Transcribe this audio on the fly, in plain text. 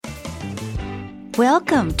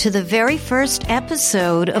Welcome to the very first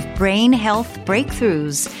episode of Brain Health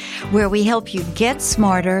Breakthroughs, where we help you get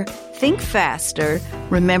smarter, think faster,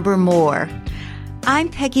 remember more. I'm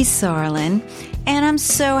Peggy Sarlin, and I'm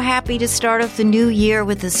so happy to start off the new year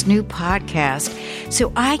with this new podcast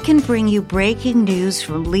so I can bring you breaking news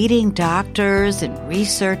from leading doctors and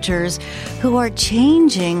researchers who are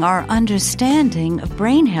changing our understanding of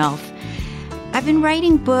brain health. I've been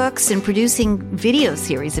writing books and producing video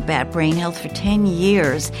series about brain health for 10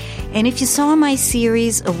 years. And if you saw my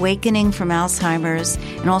series, Awakening from Alzheimer's,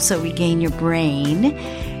 and also Regain Your Brain,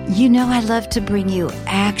 you know I love to bring you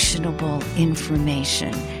actionable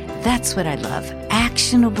information. That's what I love,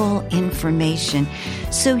 actionable information,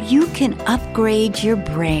 so you can upgrade your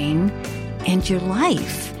brain and your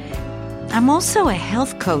life. I'm also a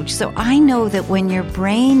health coach, so I know that when your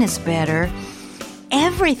brain is better,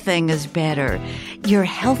 everything is better. You're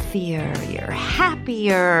healthier, you're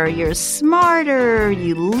happier, you're smarter,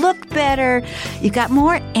 you look better, you got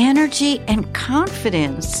more energy and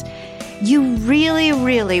confidence. You really,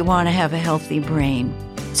 really want to have a healthy brain.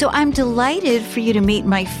 So I'm delighted for you to meet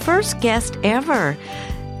my first guest ever,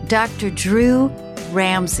 Dr. Drew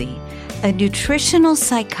Ramsey, a nutritional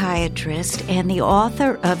psychiatrist and the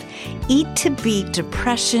author of Eat to Beat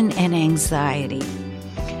Depression and Anxiety.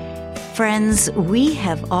 Friends, we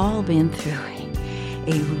have all been through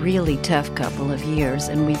a really tough couple of years,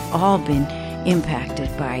 and we've all been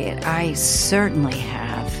impacted by it. I certainly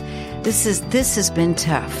have. This has been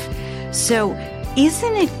tough. So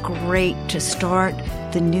isn't it great to start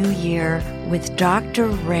the new year with Dr.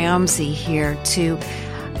 Ramsey here to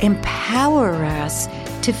empower us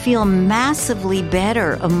to feel massively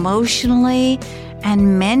better emotionally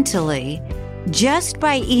and mentally just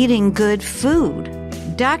by eating good food?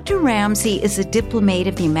 Dr. Ramsey is a diplomate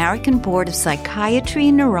of the American Board of Psychiatry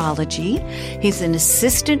and Neurology. He's an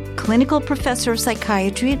assistant clinical professor of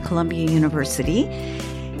psychiatry at Columbia University.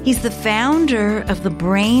 He's the founder of the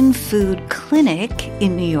Brain Food Clinic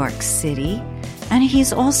in New York City, and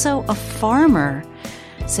he's also a farmer.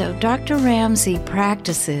 So Dr. Ramsey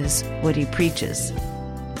practices what he preaches.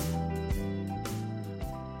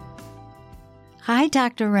 Hi,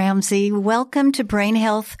 Dr. Ramsey. Welcome to Brain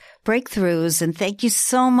Health Breakthroughs, and thank you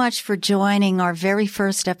so much for joining our very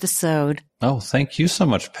first episode. Oh, thank you so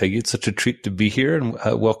much, Peggy. It's such a treat to be here, and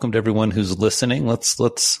welcome to everyone who's listening. Let's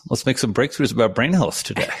make some breakthroughs about brain health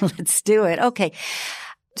today. Let's do it. Okay.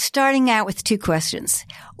 Starting out with two questions.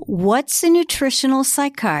 What's a nutritional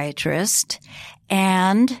psychiatrist,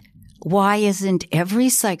 and why isn't every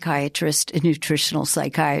psychiatrist a nutritional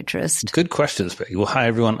psychiatrist? Good questions, Peggy. Well, hi,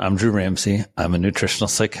 everyone. I'm Drew Ramsey. I'm a nutritional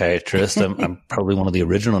psychiatrist. I'm probably one of the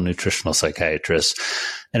original nutritional psychiatrists.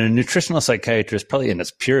 And a nutritional psychiatrist, probably in its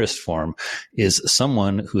purest form, is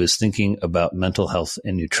someone who is thinking about mental health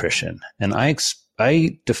and nutrition. And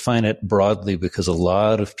I define it broadly because a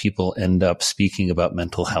lot of people end up speaking about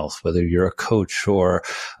mental health, whether you're a coach or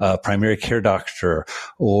a primary care doctor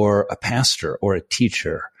or a pastor or a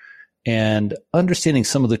teacher. And understanding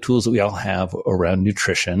some of the tools that we all have around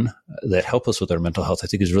nutrition that help us with our mental health, I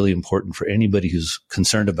think is really important for anybody who's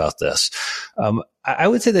concerned about this. I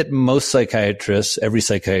would say that most psychiatrists, every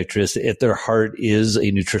psychiatrist at their heart is a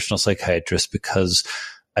nutritional psychiatrist, because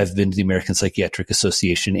I've been to the American Psychiatric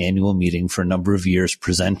Association annual meeting for a number of years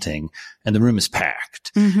presenting, and the room is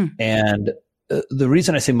packed. Mm-hmm. And the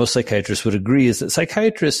reason I say most psychiatrists would agree is that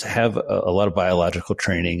psychiatrists have a lot of biological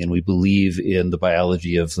training, and we believe in the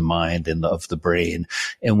biology of the mind and of the brain.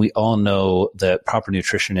 And we all know that proper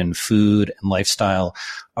nutrition and food and lifestyle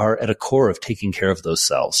are at a core of taking care of those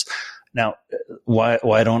cells. Now, why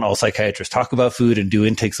don't all psychiatrists talk about food and do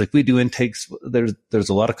intakes like we do intakes? There's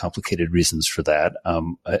a lot of complicated reasons for that.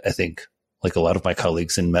 I think, like a lot of my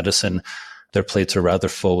colleagues in medicine, their plates are rather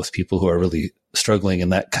full with people who are really struggling,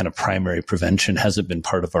 and that kind of primary prevention hasn't been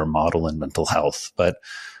part of our model in mental health. But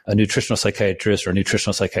a nutritional psychiatrist, or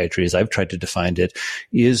nutritional psychiatry, as I've tried to define it,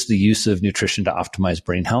 is the use of nutrition to optimize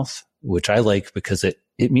brain health, which I like because it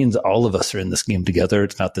means all of us are in this game together.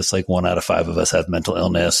 It's not this like 1 out of 5 of us have mental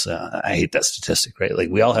illness. I hate that statistic, right? Like,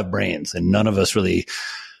 we all have brains, and none of us really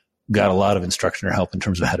got a lot of instruction or help in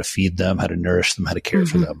terms of how to feed them, how to nourish them, how to care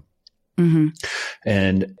for them. Mm-hmm.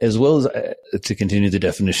 And as well as to continue the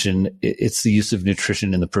definition, it's the use of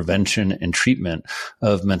nutrition in the prevention and treatment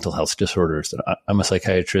of mental health disorders. I'm a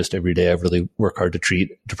psychiatrist. Every day I really work hard to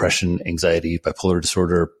treat depression, anxiety, bipolar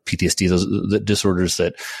disorder, PTSD, those the disorders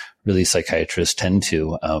that really psychiatrists tend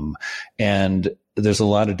to. And there's a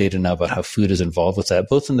lot of data now about how food is involved with that,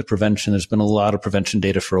 both in the prevention. There's been a lot of prevention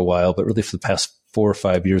data for a while, but really for the past 4 or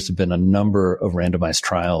 5 years have been a number of randomized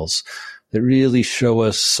trials that really show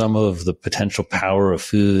us some of the potential power of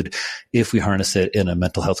food if we harness it in a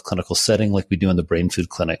mental health clinical setting like we do in the brain food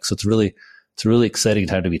clinic. So it's a really exciting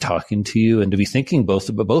time to be talking to you and to be thinking both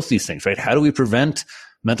about both these things, right? How do we prevent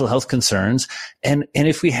mental health concerns? And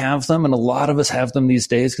if we have them, and a lot of us have them these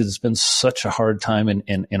days because it's been such a hard time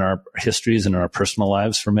in our histories and in our personal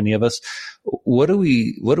lives for many of us, what do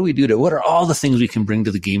we do what are all the things we can bring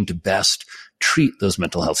to the game to best treat those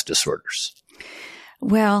mental health disorders?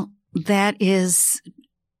 Well, that is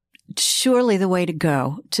surely the way to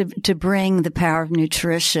go, to bring the power of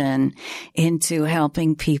nutrition into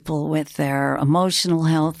helping people with their emotional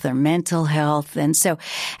health, their mental health. And so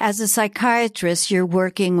as a psychiatrist, you're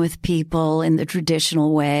working with people in the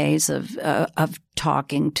traditional ways of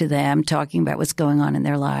talking to them, talking about what's going on in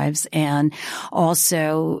their lives, and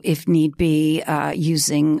also, if need be,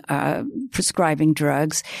 prescribing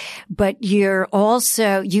drugs. But you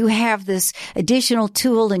have this additional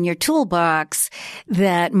tool in your toolbox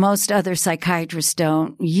that most other psychiatrists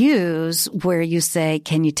don't use, where you say,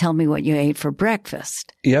 can you tell me what you ate for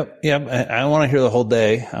breakfast? Yep. I want to hear the whole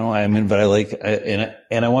day. I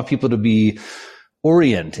want people to be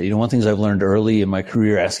oriented. One of the things I've learned early in my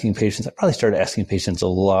career asking patients, I probably started asking patients a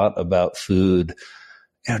lot about food,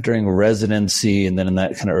 during residency and then in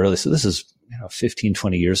that kind of early. So this is, 15,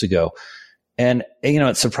 20 years ago. And,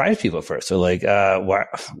 it surprised people at first. They're like, why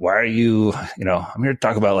are you, I'm here to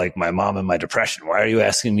talk about like my mom and my depression. Why are you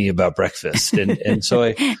asking me about breakfast? And so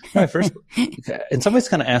I first, in some ways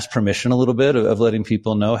kind of asked permission a little bit of letting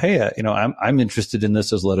people know, hey, I'm interested in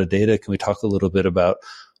this. There's a lot of data. Can we talk a little bit about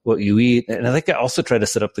what you eat? And I think I also try to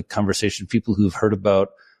set up the conversation. People who've heard about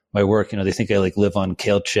my work, they think I like live on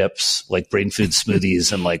kale chips, like brain food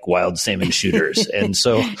smoothies and like wild salmon shooters. And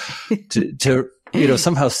so to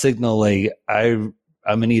somehow signal like I'm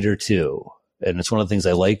an eater too. And it's one of the things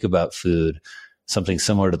I like about food, something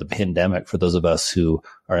similar to the pandemic for those of us who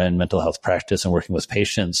are in mental health practice and working with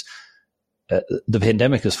patients. The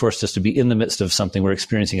pandemic has forced us to be in the midst of something. We're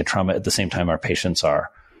experiencing a trauma at the same time our patients are.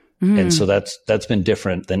 And so that's been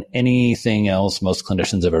different than anything else most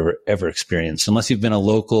clinicians have ever experienced. Unless you've been a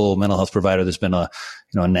local mental health provider, there's been a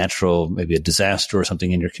natural, maybe a disaster or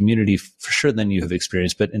something in your community, for sure, then you have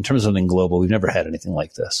experienced. But in terms of something global, we've never had anything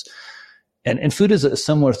like this. And food is a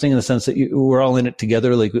similar thing in the sense that we're all in it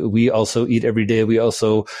together. Like we also eat every day. We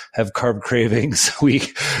also have carb cravings.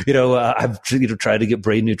 I've tried to get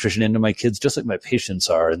brain nutrition into my kids just like my patients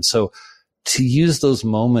are. And so to use those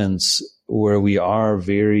moments where we are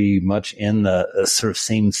very much in the sort of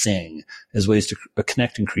same thing as ways to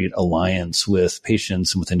connect and create alliance with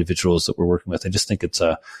patients and with individuals that we're working with. I just think it's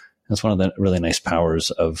one of the really nice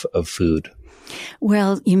powers of food.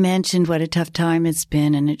 Well, you mentioned what a tough time it's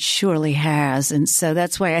been, and it surely has. And so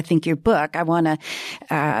that's why I think your book, I want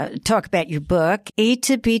to talk about your book, Eat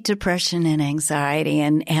to Beat Depression and Anxiety.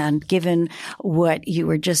 And given what you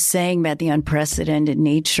were just saying about the unprecedented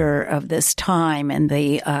nature of this time and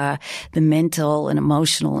the mental and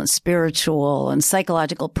emotional and spiritual and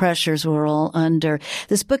psychological pressures we're all under,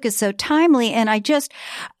 this book is so timely. And I just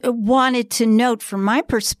wanted to note from my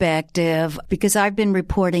perspective, because I've been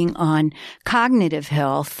reporting on cognitive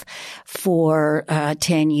health for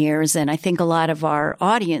 10 years. And I think a lot of our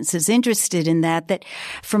audience is interested in that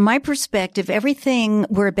from my perspective, everything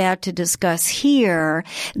we're about to discuss here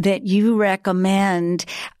that you recommend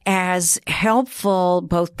as helpful,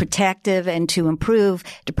 both protective and to improve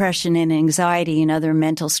depression and anxiety and other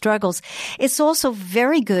mental struggles, it's also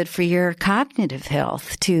very good for your cognitive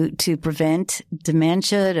health to prevent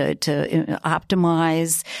dementia, to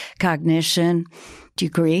optimize cognition. Do you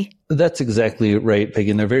agree? That's exactly right,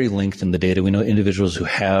 Peggy. And they're very linked in the data. We know individuals who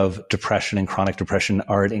have depression and chronic depression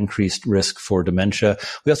are at increased risk for dementia.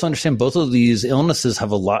 We also understand both of these illnesses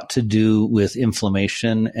have a lot to do with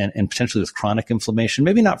inflammation and potentially with chronic inflammation.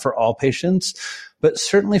 Maybe not for all patients, but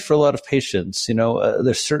certainly for a lot of patients.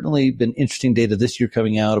 There's certainly been interesting data this year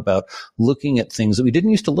coming out about looking at things that we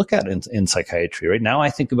didn't used to look at in psychiatry. Right now,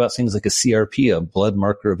 I think about things like a CRP, a blood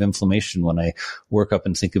marker of inflammation, when I work up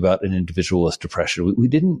and think about an individual with depression. We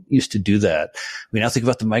didn't used to do that. We now think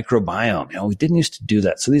about the microbiome. We didn't used to do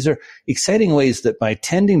that. So these are exciting ways that by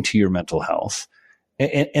tending to your mental health,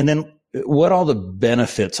 and then what all the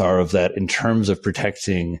benefits are of that in terms of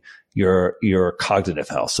protecting your cognitive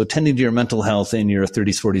health. So tending to your mental health in your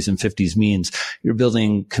 30s, 40s, and 50s means you're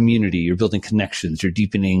building community, you're building connections, you're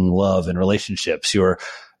deepening love and relationships, you're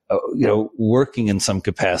working in some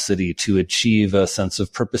capacity to achieve a sense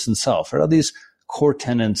of purpose and self. Right? All these core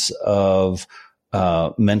tenets of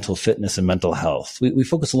mental fitness and mental health. We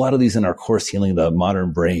focus a lot of these in our course, Healing the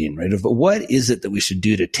Modern Brain, right? But what is it that we should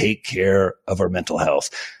do to take care of our mental health?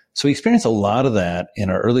 So we experience a lot of that in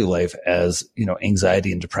our early life as,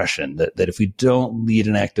 anxiety and depression, that if we don't lead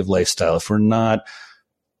an active lifestyle, if we're not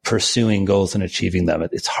pursuing goals and achieving them,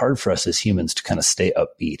 it's hard for us as humans to kind of stay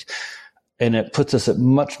upbeat. And it puts us at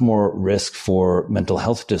much more risk for mental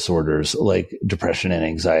health disorders like depression and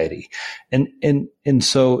anxiety. And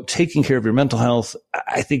so taking care of your mental health,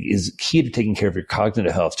 I think, is key to taking care of your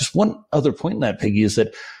cognitive health. Just one other point in that, Peggy, is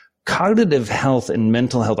that cognitive health and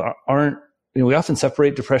mental health aren't, we often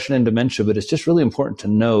separate depression and dementia, but it's just really important to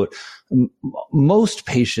note most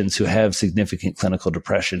patients who have significant clinical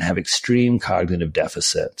depression have extreme cognitive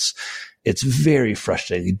deficits. It's very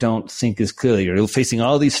frustrating. You don't think as clearly. You're facing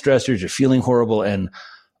all these stressors. You're feeling horrible, and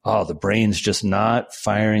the brain's just not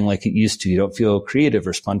firing like it used to. You don't feel creative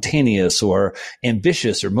or spontaneous or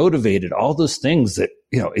ambitious or motivated. All those things that,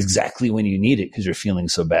 exactly when you need it because you're feeling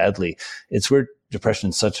so badly. It's where depression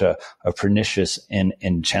is such a pernicious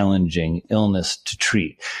and challenging illness to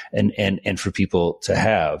treat and for people to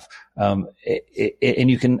have. And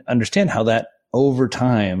you can understand how that over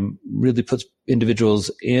time really puts individuals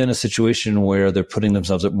in a situation where they're putting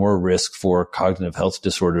themselves at more risk for cognitive health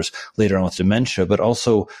disorders later on with dementia, but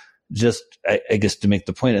also just, I guess, to make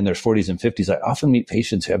the point, in their 40s and 50s, I often meet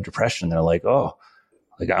patients who have depression. They're like,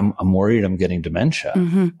 I'm worried I'm getting dementia.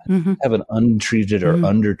 I have an untreated or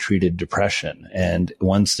undertreated depression. And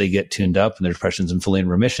once they get tuned up and their depression's fully in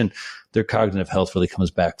remission, their cognitive health really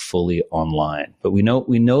comes back fully online. But we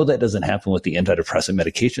know that doesn't happen with the antidepressant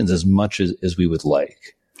medications as much as we would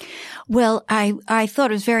like. Well, I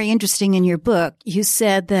thought it was very interesting in your book. You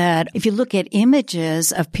said that if you look at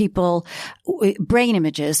images of people, brain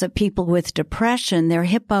images of people with depression, their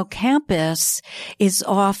hippocampus is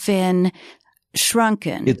often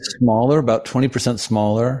shrunken. It's smaller, about 20%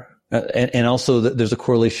 smaller. And also there's a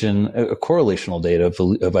correlational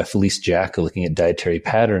data by Felice Jack looking at dietary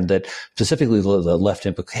pattern that specifically the left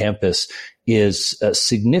hippocampus is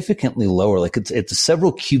significantly lower. Like it's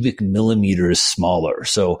several cubic millimeters smaller.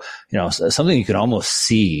 So, something you can almost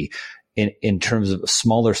see in terms of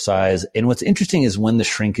smaller size. And what's interesting is when the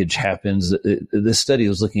shrinkage happens, this study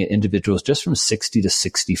was looking at individuals just from 60 to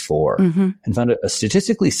 64 and found a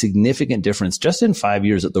statistically significant difference just in 5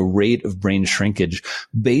 years at the rate of brain shrinkage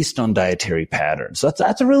based on dietary patterns. So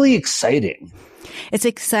that's really exciting. It's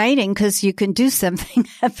exciting because you can do something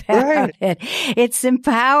about it. It's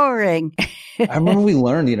empowering. I remember we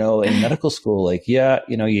learned, in medical school, you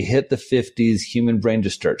hit the 50s, human brain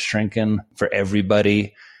just starts shrinking for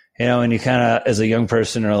everybody. And you kind of, as a young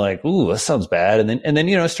person, are like, ooh, that sounds bad. And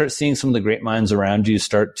then, start seeing some of the great minds around you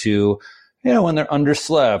start to, when they're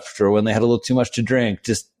underslept or when they had a little too much to drink,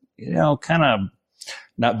 just, kind of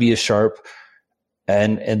not be as sharp.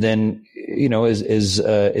 And then,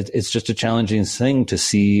 it's just a challenging thing to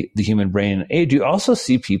see the human brain age. You also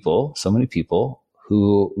see so many people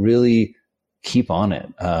who really keep on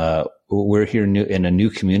it. We're here in a new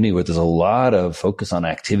community where there's a lot of focus on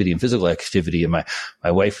activity and physical activity. And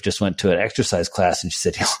my wife just went to an exercise class and she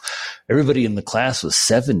said, everybody in the class was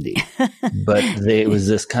 70, but it was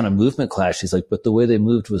this kind of movement class. She's like, but the way they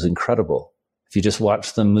moved was incredible. If you just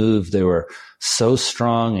watched them move, they were so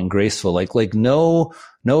strong and graceful, like no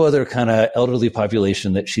other kind of elderly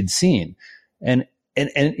population that she'd seen. And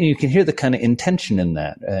you can hear the kind of intention in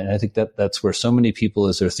that. And I think that's where so many people,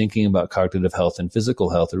 as they're thinking about cognitive health and physical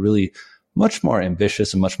health, are really much more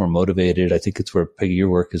ambitious and much more motivated. I think it's where, Peggy, your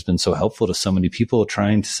work has been so helpful to so many people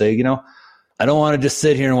trying to say, I don't want to just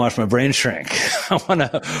sit here and watch my brain shrink.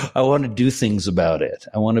 I want to do things about it.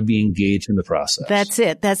 I want to be engaged in the process. That's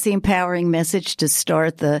it. That's the empowering message to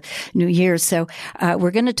start the new year. So,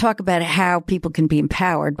 we're going to talk about how people can be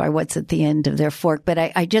empowered by what's at the end of their fork. But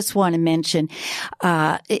I just want to mention,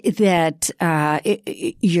 that,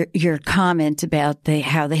 your comment about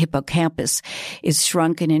how the hippocampus is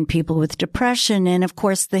shrunken in people with depression. And of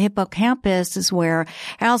course, the hippocampus is where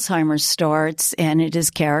Alzheimer's starts, and it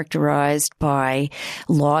is characterized by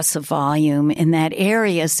loss of volume in that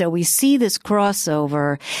area. So we see this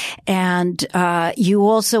crossover. And you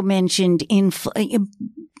also mentioned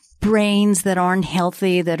brains that aren't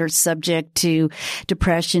healthy, that are subject to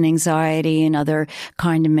depression, anxiety, and other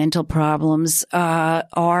kind of mental problems,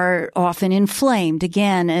 are often inflamed.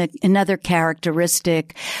 Again, another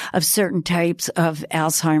characteristic of certain types of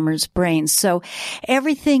Alzheimer's brains. So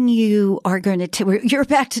everything you are going to, you're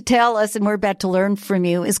about to tell us, and we're about to learn from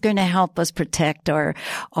you, is going to help us protect our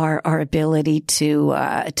ability to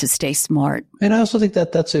stay smart. And I also think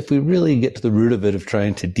that's if we really get to the root of it, of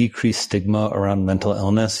trying to decrease stigma around mental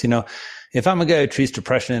illness. if I'm a guy who treats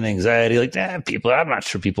depression and anxiety, like, I'm not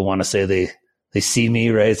sure people want to say they see me,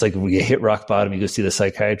 right? It's like when you hit rock bottom, you go see the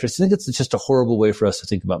psychiatrist. I think it's just a horrible way for us to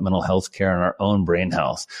think about mental health care and our own brain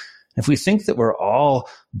health. If we think that we're all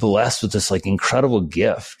blessed with this like incredible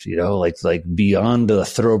gift, like beyond a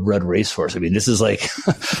thoroughbred racehorse. I mean, this is like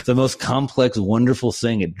the most complex, wonderful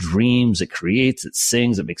thing. It dreams, it creates, it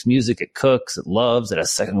sings, it makes music, it cooks, it loves, it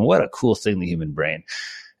has second. What a cool thing, the human brain.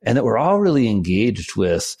 And that we're all really engaged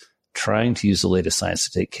with trying to use the latest science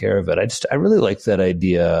to take care of it. I really like that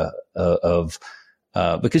idea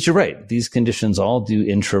because you're right. These conditions all do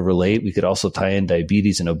intra-relate. We could also tie in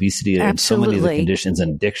diabetes and obesity and so many of the conditions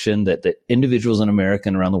and addiction that individuals in America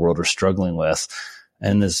and around the world are struggling with.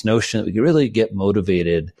 And this notion that we can really get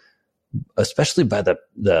motivated, especially by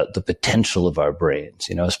the potential of our brains.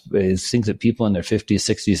 I think that people in their 50s,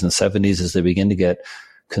 60s, and 70s, as they begin to get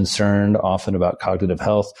concerned often about cognitive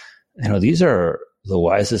health, these are the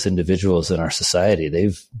wisest individuals in our society.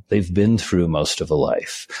 They've been through most of a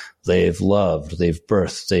life. They've loved, they've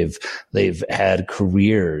birthed, they've had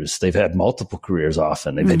careers. They've had multiple careers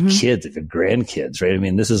often. They've had kids, they've had grandkids, right? I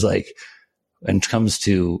mean, this is like, when it comes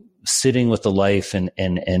to sitting with the life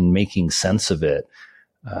and making sense of it,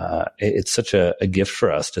 it's such a gift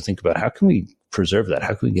for us to think about how can we preserve that?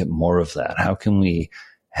 How can we get more of that? How can we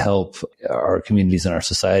help our communities and our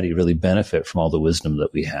society really benefit from all the wisdom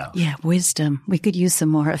that we have? Yeah, wisdom. We could use some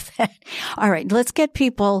more of that. All right, let's get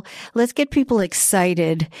people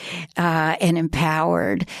excited and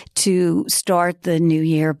empowered to start the new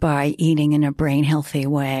year by eating in a brain healthy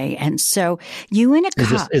way. And so you in a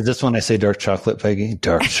cup. Is this when I say dark chocolate, Peggy?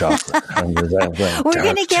 Dark chocolate. We're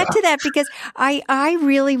going to get to that because I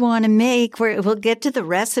really want to make, we'll get to the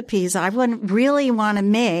recipes. I really want to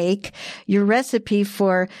make your recipe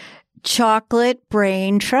for chocolate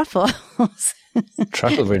brain truffles.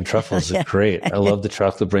 Chocolate brain truffles is great. I love the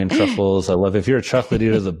chocolate brain truffles. I love, if you're a chocolate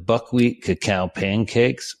eater, the buckwheat cacao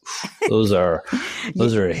pancakes. Those are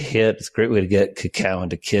a hit. It's a great way to get cacao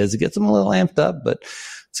into kids. It gets them a little amped up, but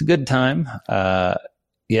it's a good time.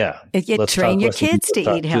 Yeah. You train your kids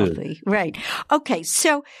to eat healthy. Right. Okay.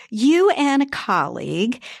 So you and a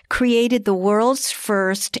colleague created the world's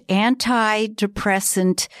first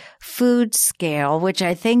antidepressant food scale, which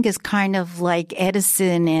I think is kind of like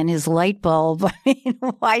Edison and his light bulb. I mean,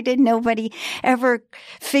 why did nobody ever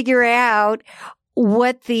figure out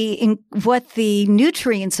what the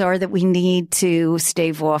nutrients are that we need to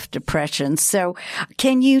stave off depression? So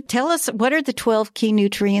can you tell us what are the 12 key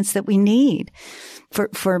nutrients that we need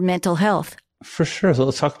for mental health? For sure. So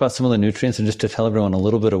let's talk about some of the nutrients. And just to tell everyone a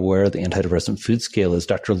little bit of where the antidepressant food scale is,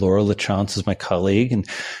 Dr. Laura LaChance is my colleague, and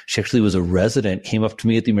she actually was a resident, came up to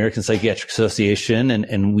me at the American Psychiatric Association,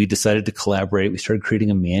 and we decided to collaborate. We started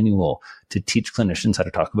creating a manual to teach clinicians how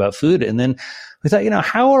to talk about food. And then we thought,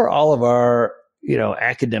 how are all of our,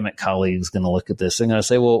 academic colleagues going to look at this? They're going to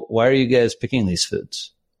say, well, why are you guys picking these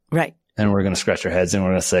foods? Right. And we're going to scratch our heads and we're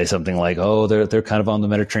going to say something like, oh, they're kind of on the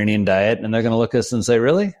Mediterranean diet. And they're going to look at us and say,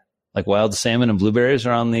 really? Like wild salmon and blueberries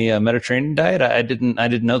are on the Mediterranean diet? I didn't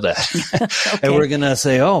know that. Okay. And we're going to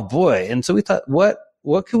say, oh boy. And so we thought, what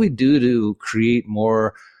could we do to create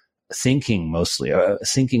more thinking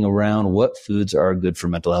around what foods are good for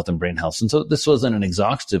mental health and brain health? And so this wasn't an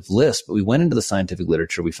exhaustive list, but we went into the scientific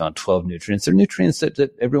literature. We found 12 nutrients. They're nutrients that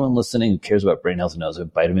everyone listening who cares about brain health knows.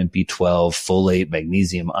 Vitamin B12, folate,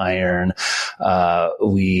 magnesium, iron.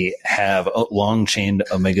 We have long-chain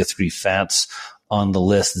omega-3 fats on the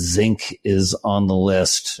list. Zinc is on the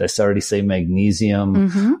list. I already say magnesium.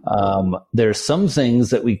 Mm-hmm. There's some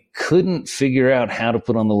things that we couldn't figure out how to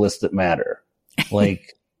put on the list that matter.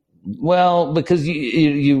 Like, well, because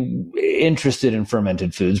you interested in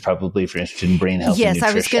fermented foods, probably if you're interested in brain health. Yes, and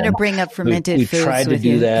nutrition. I was going to bring up fermented foods. We tried to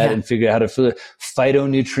do that and figure out how to food.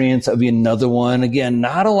 Phytonutrients would be another one. Again,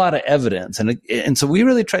 not a lot of evidence. And so we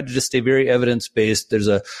really tried to just stay very evidence-based. There's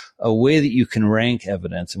a way that you can rank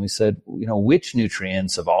evidence. And we said, which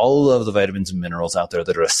nutrients of all of the vitamins and minerals out there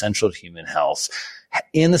that are essential to human health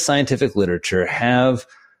in the scientific literature have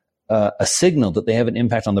a signal that they have an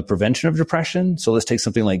impact on the prevention of depression. So let's take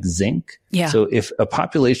something like zinc. Yeah. So if a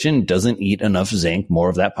population doesn't eat enough zinc, more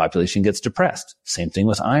of that population gets depressed. Same thing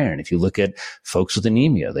with iron. If you look at folks with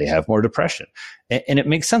anemia, they have more depression. And it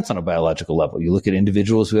makes sense on a biological level. You look at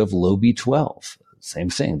individuals who have low B12, same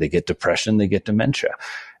thing. They get depression, they get dementia.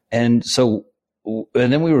 And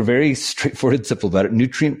then we were very straightforward and simple about it.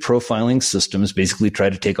 Nutrient profiling systems basically try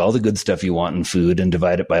to take all the good stuff you want in food and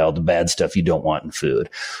divide it by all the bad stuff you don't want in food.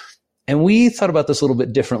 And we thought about this a little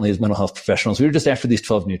bit differently as mental health professionals. We were just after these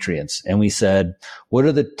 12 nutrients, and we said, what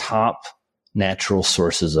are the top natural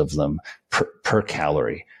sources of them per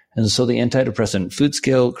calorie? And so the antidepressant food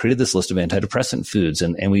scale created this list of antidepressant foods.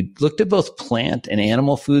 And we looked at both plant and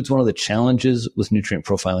animal foods. One of the challenges with nutrient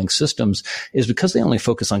profiling systems is because they only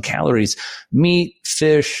focus on calories, meat,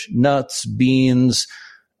 fish, nuts, beans,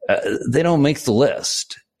 they don't make the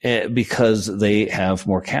list because they have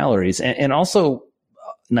more calories. And also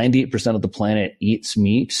 98% of the planet eats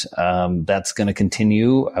meat. That's going to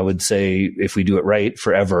continue, I would say, if we do it right,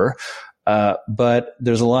 forever. But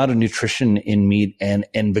there's a lot of nutrition in meat.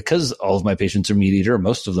 And because all of my patients are meat eater,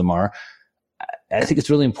 most of them are, I think it's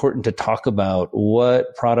really important to talk about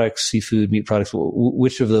what products, seafood, meat products,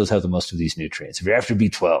 which of those have the most of these nutrients. If you're after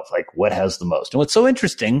B12, like what has the most? And what's so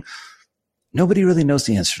interesting, nobody really knows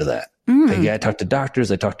the answer to that. I talk to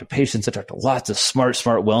doctors, I talk to patients, I talk to lots of smart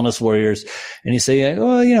wellness warriors. And you say,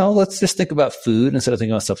 well, let's just think about food instead of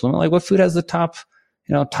thinking about supplement. Like what food has the top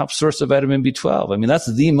source of vitamin B12? I mean,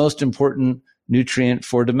 that's the most important nutrient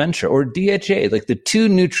for dementia. Or DHA, like the two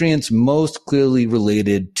nutrients most clearly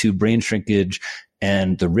related to brain shrinkage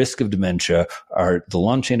and the risk of dementia are the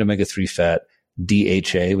long-chain omega-3 fat,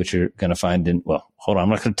 DHA, which you're going to find in, well, hold on, I'm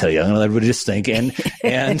not going to tell you. I'm going to let everybody just think,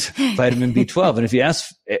 and vitamin B12. And if you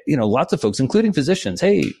ask, lots of folks, including physicians,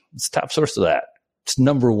 hey, it's top source of that. It's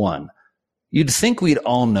number one. You'd think we'd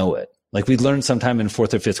all know it. Like we'd learned sometime in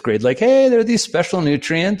 4th or 5th grade, like, hey, there are these special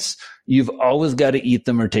nutrients. You've always got to eat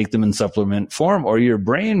them or take them in supplement form or your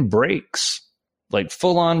brain breaks, like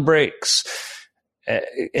full on breaks.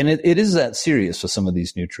 And it is that serious with some of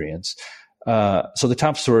these nutrients. So the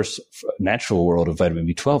top source, natural world of vitamin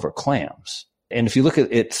B12 are clams. And if you look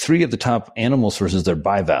at it, 3 of the top animal sources, they're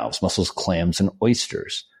bivalves, mussels, clams, and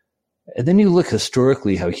oysters. And then you look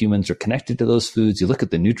historically how humans are connected to those foods. You look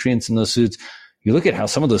at the nutrients in those foods. You look at how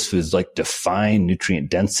some of those foods like define nutrient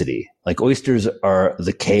density. Like oysters are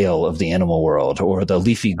the kale of the animal world or the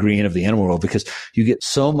leafy green of the animal world because you get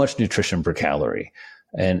so much nutrition per calorie.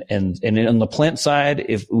 And on the plant side,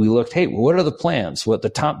 if we looked, hey, what are the plants? What the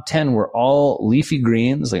top 10 were all leafy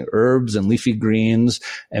greens, like herbs and leafy greens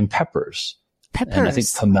and peppers. And I think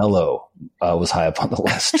pomelo was high up on the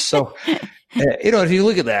list. So, if you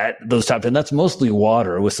look at that, those top 10, that's mostly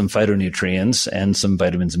water with some phytonutrients and some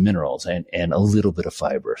vitamins and minerals and a little bit of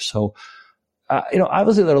fiber. So,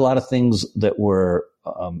 obviously there are a lot of things that were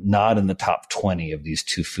not in the top 20 of these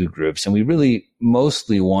 2 food groups. And we really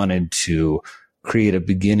mostly wanted to create a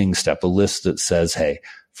beginning step, a list that says, hey,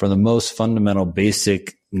 for the most fundamental,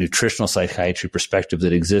 basic nutritional psychiatry perspective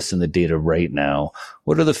that exists in the data right now,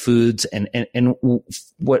 what are the foods and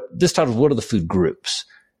what this type of, what are the food groups?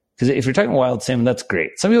 Because if you're talking wild salmon, that's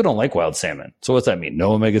great. Some people don't like wild salmon. So what's that mean?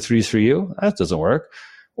 No omega-3s for you? That doesn't work.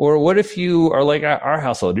 Or what if you are like our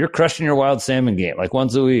household? You're crushing your wild salmon game, like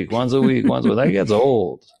once a week. That gets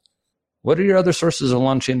old. What are your other sources of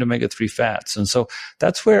long-chain omega-3 fats? And so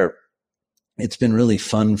that's where it's been really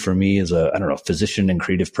fun for me as a, physician and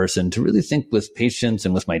creative person to really think with patients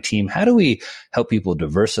and with my team, how do we help people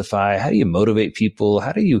diversify? How do you motivate people?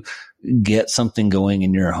 How do you get something going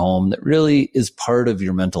in your home that really is part of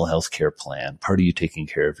your mental health care plan, part of you taking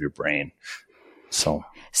care of your brain? So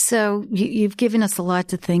you've given us a lot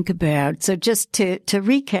to think about. So just to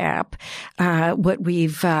recap, what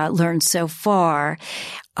we've learned so far,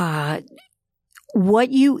 what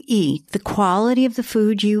you eat, the quality of the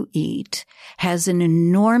food you eat has an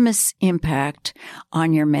enormous impact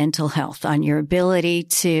on your mental health, on your ability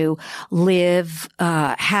to live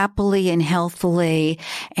happily and healthily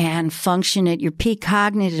and function at your peak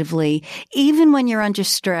cognitively, even when you're under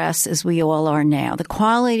stress, as we all are now. The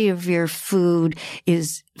quality of your food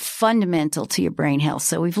is fundamental to your brain health.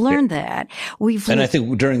 So we've learned that. I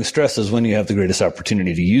think during stress is when you have the greatest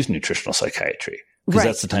opportunity to use nutritional psychiatry. Because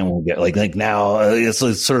that's the time we'll get like now it's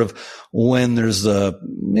sort of when there's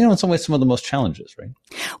in some ways some of the most challenges, right?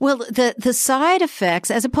 Well, the side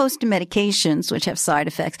effects, as opposed to medications, which have side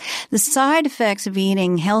effects, the side effects of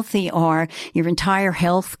eating healthy are your entire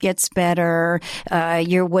health gets better,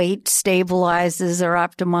 your weight stabilizes or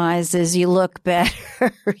optimizes, you look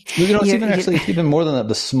better. It's even more than that.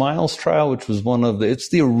 The SMILES trial, which was it's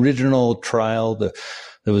the original trial, that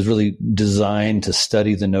was really designed to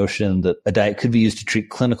study the notion that a diet could be used to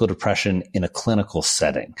treat clinical depression in a clinical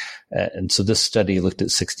setting. And so this study looked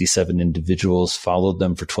at 67 individuals, followed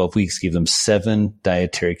them for 12 weeks, gave them 7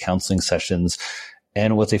 dietary counseling sessions.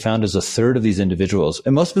 And what they found is a third of these individuals,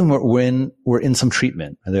 and most of them were in some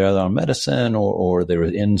treatment. They're either on medicine or they were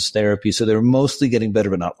in therapy. So they were mostly getting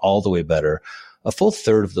better, but not all the way better. A full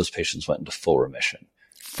third of those patients went into full remission.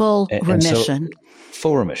 Full remission.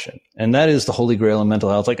 Full remission. And that is the holy grail in mental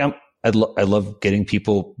health. Like I love getting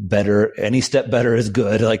people better. Any step better is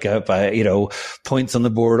good. Like if points on the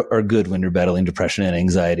board are good when you're battling depression and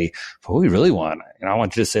anxiety. But what we really want, I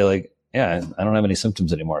want you to say like, yeah, I don't have any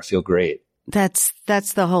symptoms anymore. I feel great. That's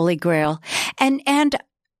the holy grail. And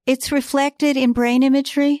it's reflected in brain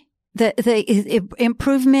imagery. The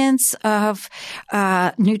improvements of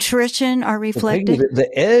nutrition are reflected. The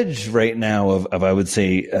edge right now of I would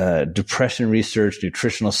say depression research,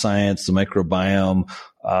 nutritional science, the microbiome.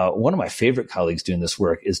 One of my favorite colleagues doing this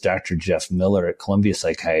work is Dr. Jeff Miller at Columbia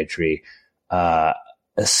Psychiatry.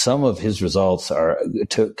 Some of his results are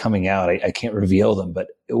coming out. I can't reveal them, but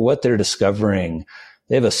what they're discovering,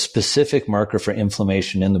 they have a specific marker for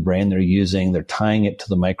inflammation in the brain they're using. They're tying it to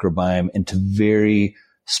the microbiome and to very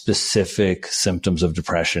specific symptoms of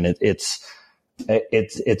depression. It's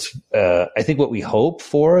I think what we hope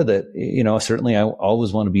for that, certainly I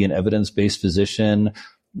always want to be an evidence-based physician.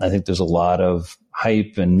 I think there's a lot of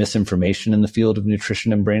hype and misinformation in the field of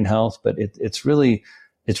nutrition and brain health, but it's really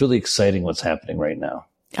exciting what's happening right now.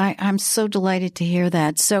 I'm so delighted to hear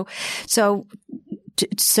that. So to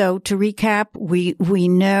recap, we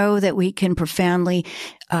know that we can profoundly,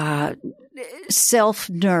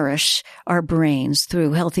 self-nourish our brains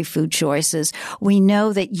through healthy food choices. We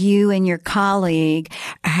know that you and your colleague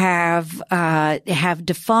have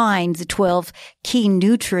defined the 12 key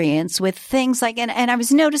nutrients with things like, and I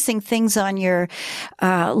was noticing things on your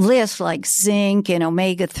list like zinc and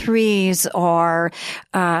omega-3s are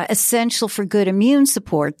essential for good immune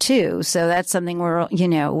support too. So that's something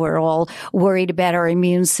we're all worried about our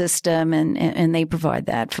immune system, and they provide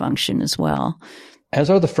that function as well. As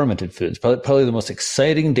are the fermented foods, probably the most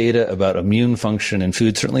exciting data about immune function in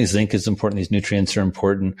food. Certainly zinc is important. These nutrients are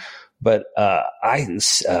important. But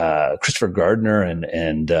Christopher Gardner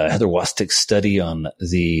and Heather Wastick's study on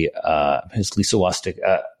Lisa Wastick,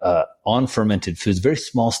 on fermented foods, very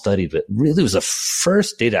small study, but really was the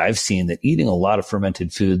first data I've seen that eating a lot of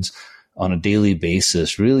fermented foods on a daily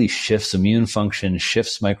basis really shifts immune function,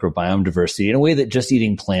 shifts microbiome diversity in a way that just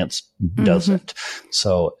eating plants doesn't.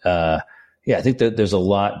 So, yeah, I think that there's a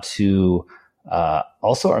lot to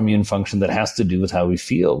also our immune function that has to do with how we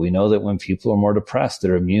feel. We know that when people are more depressed,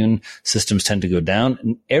 their immune systems tend to go down.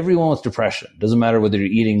 And everyone with depression, doesn't matter whether you're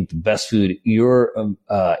eating the best food, your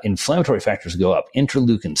inflammatory factors go up.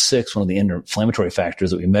 Interleukin-6, one of the inflammatory factors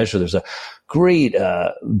that we measure. There's a great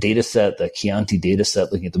data set, the Chianti data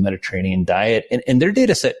set, looking at the Mediterranean diet. And their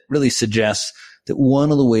data set really suggests that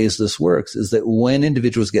one of the ways this works is that when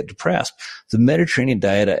individuals get depressed, the Mediterranean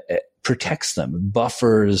diet protects them,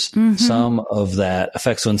 buffers some of that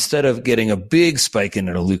effect. So instead of getting a big spike in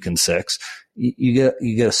interleukin-6, you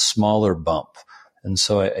get a smaller bump. And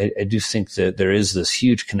so I do think that there is this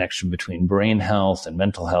huge connection between brain health and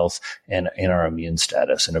mental health and our immune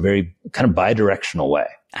status in a very kind of bidirectional way.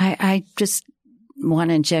 I just want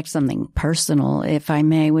to inject something personal, if I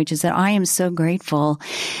may, which is that I am so grateful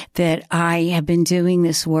that I have been doing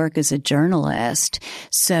this work as a journalist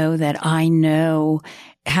so that I know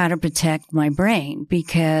how to protect my brain,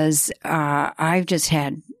 because I've just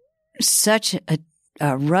had such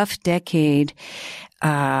a rough decade,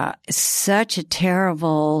 such a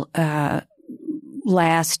terrible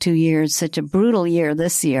last 2 years, such a brutal year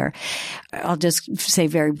this year. I'll just say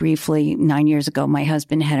very briefly, 9 years ago, my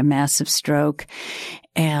husband had a massive stroke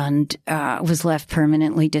and was left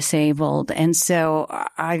permanently disabled. And so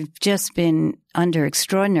I've just been under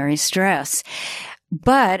extraordinary stress.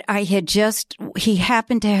 But he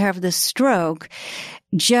happened to have the stroke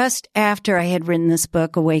just after I had written this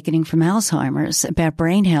book, Awakening from Alzheimer's, about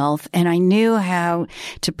brain health. And I knew how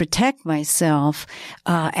to protect myself,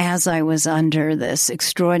 as I was under this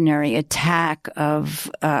extraordinary attack of,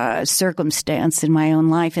 circumstance in my own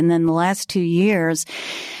life. And then the last 2 years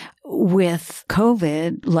with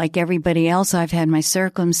COVID, like everybody else, I've had my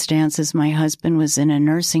circumstances. My husband was in a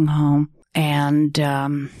nursing home, and,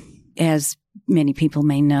 as many people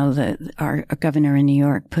may know, that our governor in New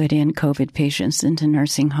York put in COVID patients into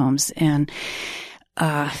nursing homes. And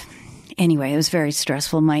anyway, it was very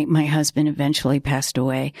stressful. My husband eventually passed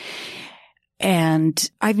away.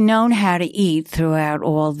 And I've known how to eat throughout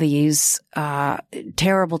all these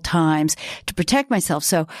terrible times to protect myself.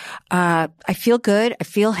 So I feel good. I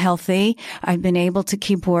feel healthy. I've been able to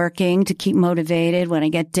keep working, to keep motivated. When I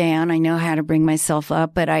get down, I know how to bring myself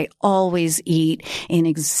up. But I always eat in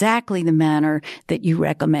exactly the manner that you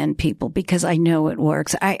recommend people, because I know it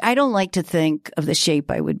works. I don't like to think of the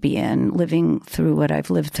shape I would be in living through what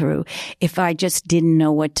I've lived through if I just didn't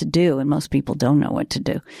know what to do. And most people don't know what to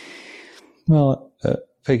do. Well,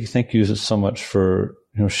 Peggy, thank you so much for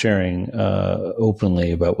sharing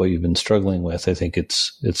openly about what you've been struggling with. I think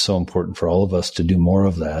it's so important for all of us to do more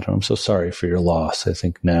of that. And I'm so sorry for your loss. I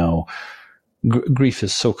think now grief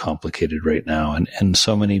is so complicated right now, and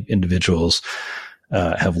so many individuals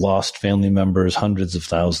have lost family members. Hundreds of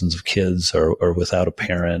thousands of kids are without a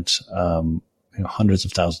parent. Hundreds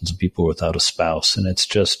of thousands of people without a spouse, and it's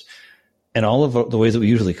just, and all of the ways that we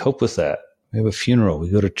usually cope with that. We have a funeral, we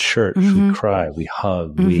go to church, we cry, we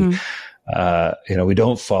hug, we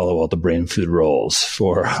don't follow all the brain food rules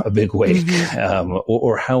for a big wake,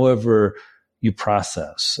 or however you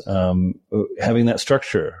process, having that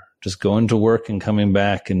structure, just going to work and coming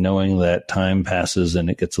back and knowing that time passes and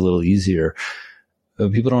it gets a little easier.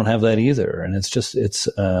 People don't have that either. And it's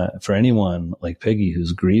for anyone like Peggy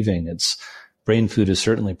who's grieving, brain food is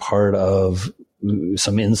certainly part of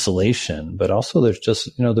some insulation, but also there's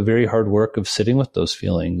just, the very hard work of sitting with those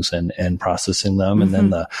feelings and processing them. And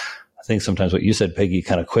then I think sometimes what you said, Peggy,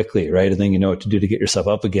 kind of quickly, right? And then you know what to do to get yourself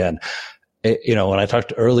up again. When I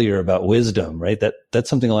talked earlier about wisdom, right? That's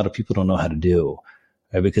something a lot of people don't know how to do,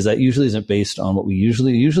 right? Because that usually isn't based on what we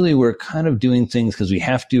usually we're kind of doing things because we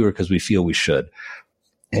have to, or because we feel we should.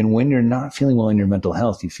 And when you're not feeling well in your mental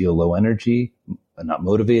health, you feel low energy, not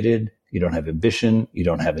motivated. You don't have ambition. You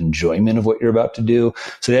don't have enjoyment of what you're about to do.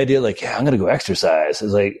 So the idea like, I'm going to go exercise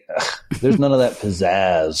is like, there's none of that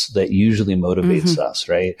pizzazz that usually motivates us.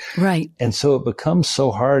 Right. Right. And so it becomes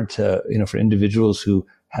so hard to, for individuals who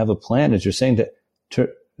have a plan, as you're saying, to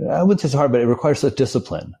I wouldn't say it's hard, but it requires such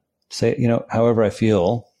discipline. Say, however I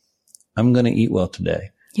feel, I'm going to eat well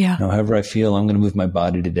today. Yeah. However I feel, I'm going to move my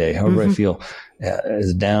body today. However I feel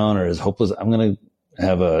as down or as hopeless, I'm going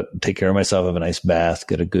to take care of myself, have a nice bath,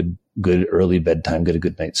 get a good early bedtime, get a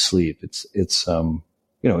good night's sleep. It's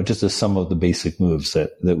just as some of the basic moves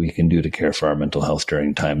that we can do to care for our mental health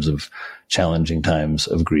during challenging times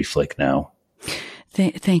of grief like now.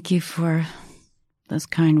 Thank you for those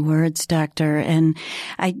kind words, Doctor. And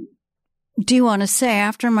I do want to say,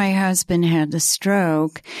 after my husband had the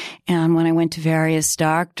stroke and when I went to various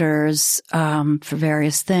doctors, for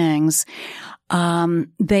various things,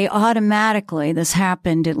 they automatically, this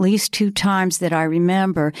happened at least 2 times that I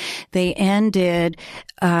remember, they ended,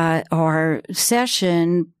 our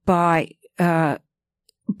session by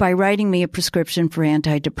writing me a prescription for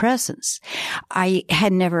antidepressants. I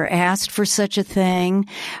had never asked for such a thing.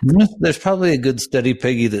 There's probably a good study,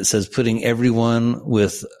 Peggy, that says putting everyone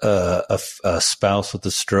with a spouse with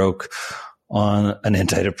a stroke on an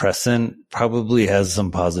antidepressant probably has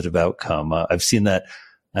some positive outcome. I've seen that.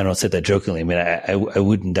 I don't say that jokingly. I mean, I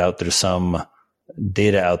wouldn't doubt there's some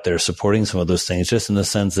data out there supporting some of those things, just in the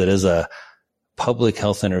sense that as a public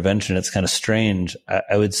health intervention, it's kind of strange.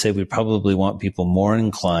 I would say we probably want people more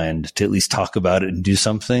inclined to at least talk about it and do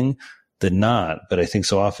something than not. But I think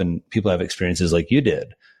so often people have experiences like you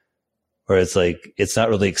did, where it's like, it's not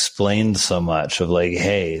really explained so much of like,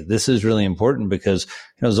 hey, this is really important because,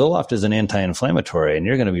 Zoloft is an anti-inflammatory and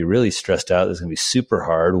you're going to be really stressed out. It's going to be super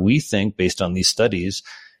hard. We think based on these studies,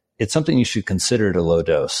 it's something you should consider at a low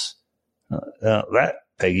dose. That,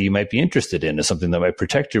 Peggy, you might be interested in is something that might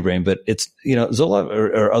protect your brain, but it's, Zoloft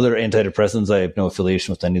or other antidepressants. I have no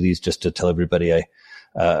affiliation with any of these, just to tell everybody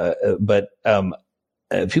but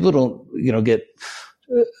people don't, get,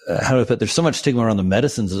 how do I put, there's so much stigma around the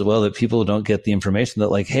medicines as well that people don't get the information that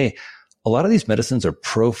like, hey, a lot of these medicines are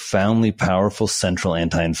profoundly powerful central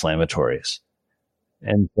anti-inflammatories.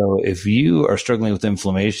 And so if you are struggling with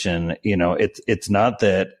inflammation, it's not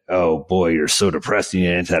that, oh boy, you're so depressed, you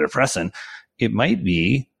need an antidepressant. It might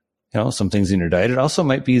be, some things in your diet. It also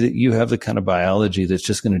might be that you have the kind of biology that's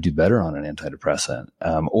just going to do better on an antidepressant,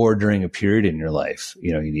 or during a period in your life,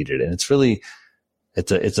 you need it. And it's really,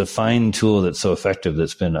 it's a fine tool that's so effective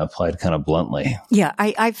that's been applied kind of bluntly. Yeah,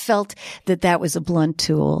 I felt that was a blunt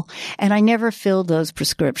tool, and I never filled those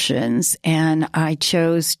prescriptions, and I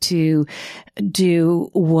chose to do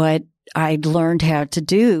what I'd learned how to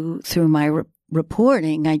do through my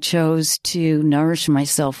reporting. I chose to nourish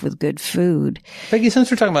myself with good food. Peggy, since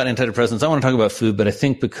we're talking about antidepressants, I want to talk about food, but I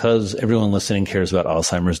think because everyone listening cares about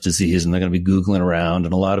Alzheimer's disease and they're going to be Googling around,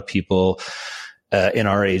 and a lot of people in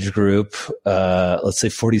our age group, let's say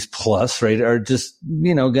 40s plus, right, are just,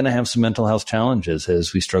 going to have some mental health challenges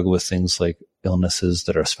as we struggle with things like illnesses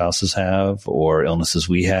that our spouses have, or illnesses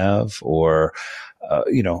we have, or,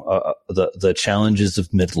 the challenges of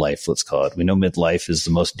midlife, let's call it. We know midlife is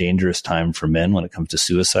the most dangerous time for men when it comes to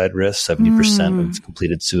suicide risk. 70% of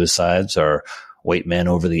completed suicides are white men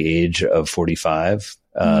over the age of 45.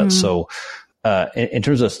 So in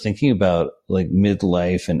terms of thinking about like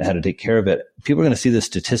midlife and how to take care of it, people are going to see this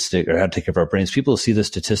statistic, or how to take care of our brains. People see the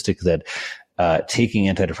statistic that taking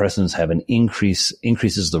antidepressants have an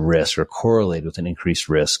increases the risk, or correlate with an increased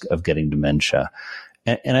risk of getting dementia.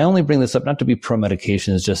 And I only bring this up not to be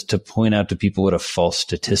pro-medication, is just to point out to people what a false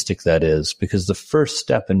statistic that is. Because the first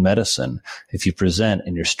step in medicine, if you present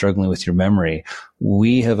and you're struggling with your memory,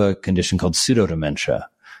 we have a condition called pseudodementia.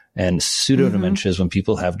 And pseudodementia is when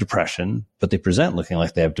people have depression, but they present looking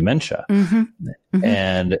like they have dementia.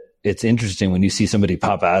 And it's interesting when you see somebody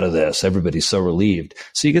pop out of this, everybody's so relieved.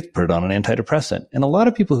 So you get put on an antidepressant. And a lot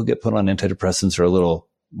of people who get put on antidepressants are a little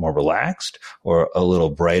more relaxed or a little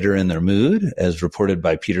brighter in their mood, as reported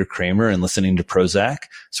by Peter Kramer in Listening to Prozac.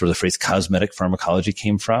 That's where the phrase cosmetic pharmacology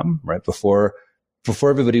came from, right? Before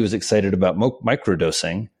everybody was excited about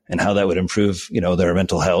microdosing and how that would improve, their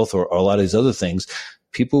mental health or a lot of these other things.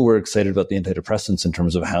 People were excited about the antidepressants in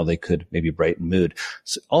terms of how they could maybe brighten mood.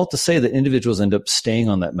 So all to say that individuals end up staying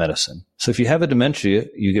on that medicine. So if you have a dementia,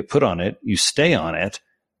 you get put on it, you stay on it,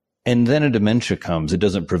 and then a dementia comes. It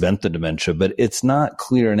doesn't prevent the dementia, but it's not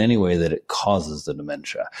clear in any way that it causes the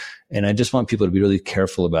dementia. And I just want people to be really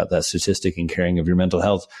careful about that statistic and caring of your mental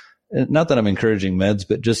health. Not that I'm encouraging meds,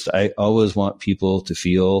 but just I always want people to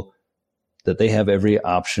feel that they have every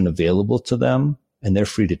option available to them and they're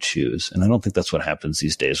free to choose. And I don't think that's what happens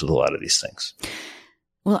these days with a lot of these things.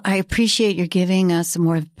 Well, I appreciate you giving us a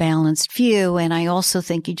more balanced view. And I also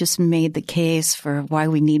think you just made the case for why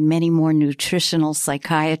we need many more nutritional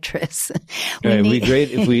psychiatrists. It'd be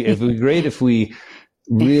great if we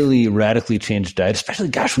really radically change diet,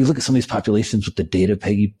 especially, we look at some of these populations with the data,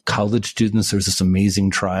 Peggy, college students. There's this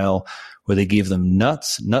amazing trial where they gave them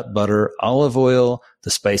nuts, nut butter, olive oil,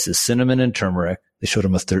 the spices, cinnamon and turmeric. They showed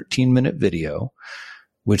them a 13-minute video,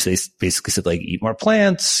 which they basically said, like, eat more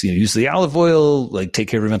plants, use the olive oil, like, take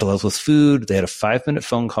care of your mental health with food. They had a 5-minute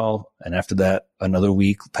phone call. And after that, another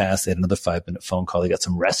week passed. They had another 5-minute phone call. They got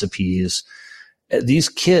some recipes. These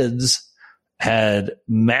kids had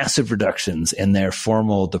massive reductions in their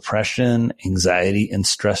formal depression, anxiety, and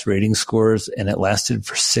stress rating scores. And it lasted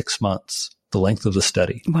for 6 months, the length of the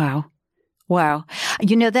study. Wow.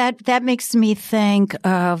 That makes me think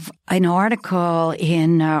of an article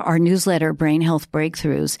in our newsletter, Brain Health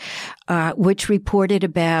Breakthroughs, which reported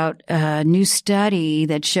about a new study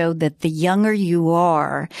that showed that the younger you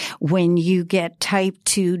are when you get type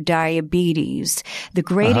 2 diabetes, the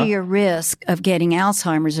greater your risk of getting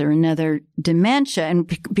Alzheimer's or another dementia.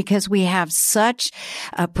 And because we have such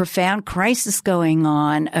a profound crisis going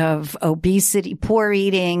on of obesity, poor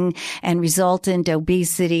eating, and resultant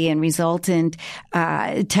obesity and resultant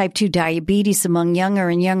type 2 diabetes among younger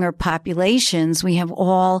and younger populations, we have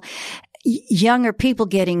all younger people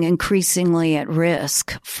getting increasingly at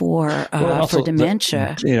risk for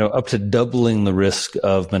dementia. Up to doubling the risk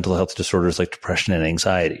of mental health disorders like depression and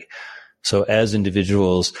anxiety. So as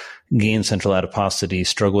individuals gain central adiposity,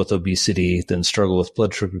 struggle with obesity, then struggle with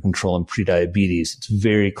blood sugar control and prediabetes, it's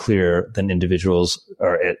very clear that individuals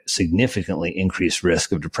are at significantly increased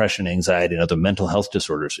risk of depression, anxiety, and other mental health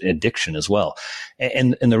disorders, addiction as well.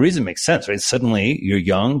 And the reason makes sense, right? Suddenly you're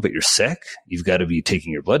young, but you're sick. You've got to be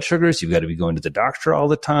taking your blood sugars. You've got to be going to the doctor all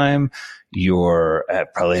the time. You're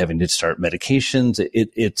probably having to start medications.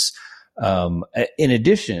 It's in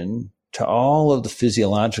addition to all of the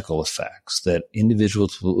physiological effects that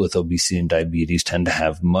individuals with obesity and diabetes tend to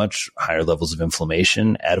have much higher levels of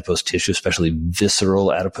inflammation, adipose tissue, especially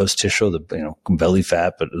visceral adipose tissue, the belly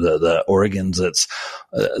fat, but the organs, that's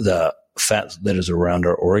the fat that is around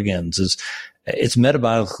our organs it's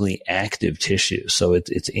metabolically active tissue. So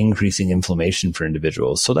it's increasing inflammation for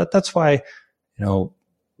individuals. So that's why,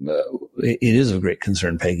 it is of great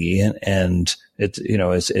concern, Peggy. And it's,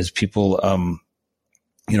 as people,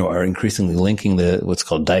 are increasingly linking what's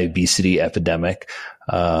called diabesity epidemic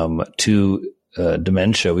to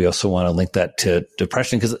dementia. We also want to link that to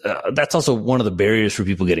depression because that's also one of the barriers for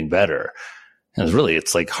people getting better. And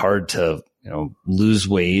it's like hard to lose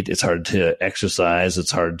weight. It's hard to exercise.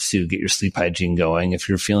 It's hard to get your sleep hygiene going if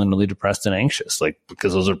you're feeling really depressed and anxious,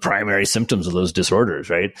 because those are primary symptoms of those disorders,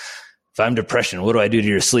 right? If I'm depression, what do I do to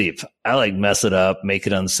your sleep? I mess it up, make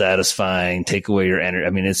it unsatisfying, take away your energy. I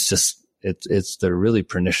mean, they're really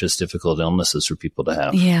pernicious, difficult illnesses for people to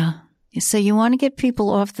have. Yeah. So you want to get people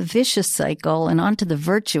off the vicious cycle and onto the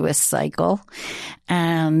virtuous cycle.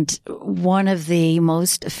 And one of the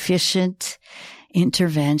most efficient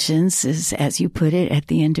interventions is, as you put it, at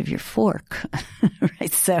the end of your fork,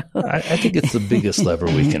 right? So I think it's the biggest lever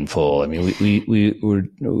we can pull. I mean,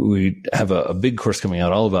 we have a big course coming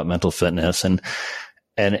out all about mental fitness and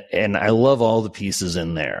I love all the pieces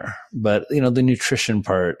in there, but the nutrition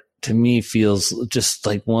part to me feels just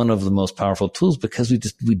like one of the most powerful tools because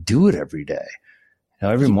we do it every day.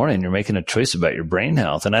 Every morning you're making a choice about your brain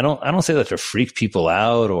health. And I don't say that to freak people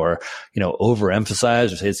out or,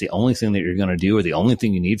 overemphasize or say it's the only thing that you're going to do or the only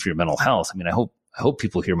thing you need for your mental health. I mean, I hope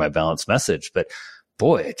people hear my balanced message, but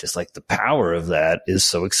boy, just like the power of that is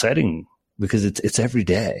so exciting because it's every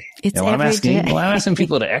day. When I'm asking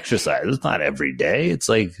people to exercise, it's not every day. It's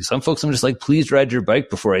like some folks, I'm just like, please ride your bike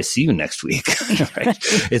before I see you next week. Right?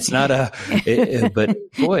 It's not but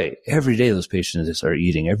boy, every day those patients are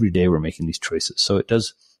eating. Every day we're making these choices. So it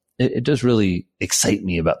does really excite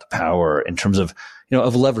me about the power in terms of,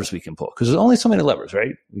 of levers we can pull. Cause there's only so many levers,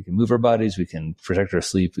 right? We can move our bodies. We can protect our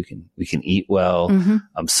sleep. We can eat well.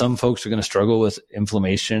 Mm-hmm. Some folks are going to struggle with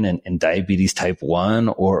inflammation and diabetes type 1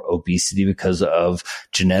 or obesity because of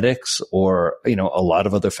genetics or, a lot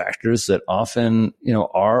of other factors that often,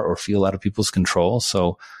 are or feel out of people's control.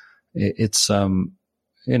 So it's, I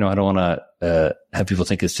don't want to have people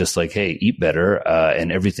think it's just like, hey, eat better, and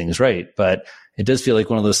everything's right. But it does feel like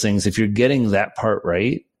one of those things, if you're getting that part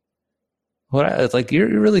right,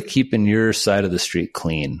 you're really keeping your side of the street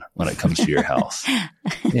clean when it comes to your health,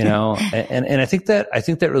 and I think that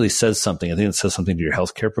really says something. I think it says something to your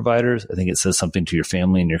healthcare providers. I think it says something to your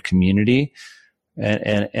family and your community.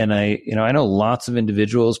 And I know lots of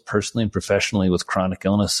individuals personally and professionally with chronic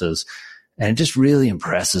illnesses, and it just really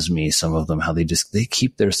impresses me, some of them, how they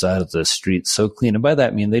keep their side of the street so clean. And by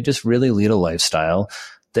that I mean they just really lead a lifestyle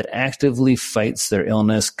that actively fights their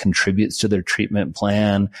illness, contributes to their treatment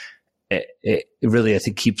plan. It really, I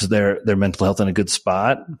think, keeps their mental health in a good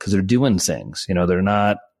spot because they're doing things. They're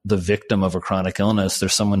not the victim of a chronic illness. They're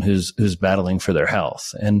someone who's battling for their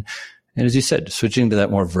health. And as you said, switching to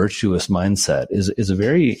that more virtuous mindset is a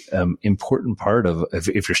very important part of,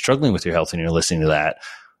 if you're struggling with your health and you're listening to that,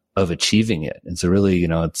 of achieving it. And so really,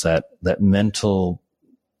 it's that mental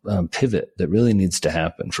pivot that really needs to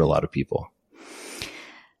happen for a lot of people.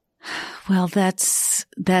 Well, that's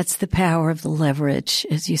the power of the leverage,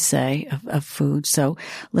 as you say, of food. So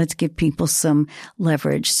let's give people some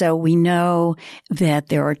leverage. So we know that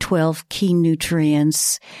there are 12 key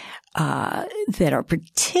nutrients that are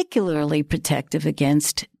particularly protective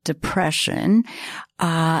against depression.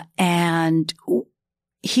 And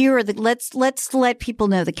here are let's let people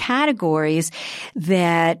know the categories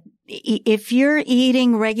that if you're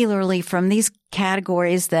eating regularly from these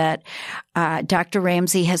categories that Dr.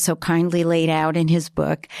 Ramsey has so kindly laid out in his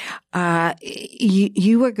book,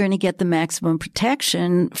 you are going to get the maximum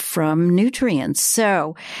protection from nutrients.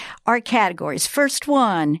 So our categories. First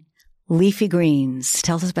one, leafy greens.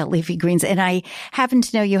 Tell us about leafy greens. And I happen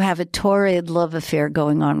to know you have a torrid love affair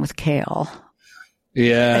going on with kale.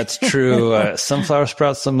 Yeah, it's true. Sunflower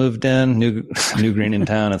sprouts that moved in, new green in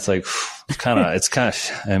town. It's like,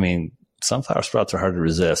 I mean, sunflower sprouts are hard to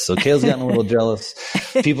resist. So kale's gotten a little jealous.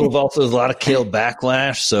 People have also, there's a lot of kale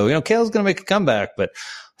backlash. So, kale's going to make a comeback, but I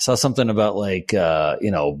saw something about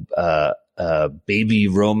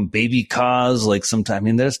baby cause, like sometime. I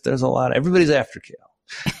mean, there's a lot, everybody's after kale.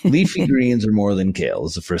 Leafy greens are more than kale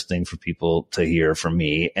is the first thing for people to hear from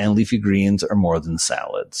me. And leafy greens are more than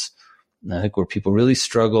salads. And I think where people really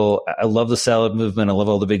struggle, I love the salad movement. I love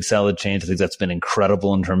all the big salad chains. I think that's been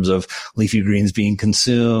incredible in terms of leafy greens being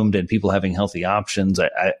consumed and people having healthy options.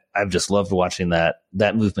 I've just loved watching that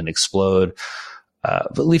movement explode.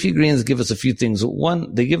 But leafy greens give us a few things.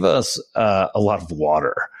 One, they give us a lot of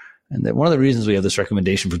water. And one of the reasons we have this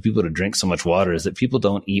recommendation for people to drink so much water is that people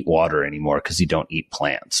don't eat water anymore because you don't eat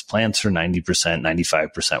plants. Plants are 90%,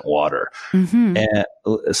 95% water. Mm-hmm.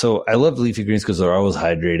 And so I love leafy greens because they're always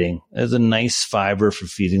hydrating. There's a nice fiber for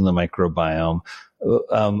feeding the microbiome.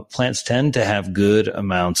 Plants tend to have good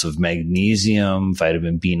amounts of magnesium,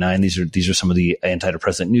 vitamin B9. These are some of the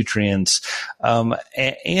antidepressant nutrients.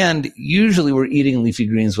 And usually we're eating leafy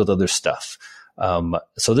greens with other stuff.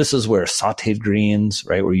 So this is where sauteed greens,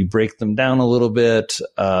 right, where you break them down a little bit,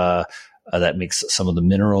 that makes some of the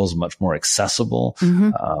minerals much more accessible.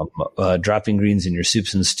 Mm-hmm. Dropping greens in your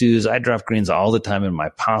soups and stews. I drop greens all the time in my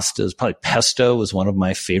pastas. Probably pesto is one of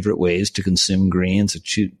my favorite ways to consume greens.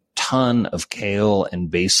 A ton of kale and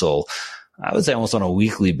basil. I would say almost on a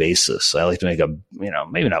weekly basis. I like to make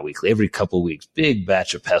maybe not weekly, every couple of weeks, big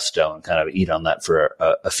batch of pesto and kind of eat on that for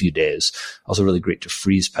a few days. Also really great to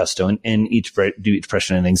freeze pesto and do eat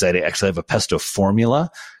depression and anxiety. Actually, I have a pesto formula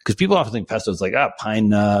because people often think pesto is like, pine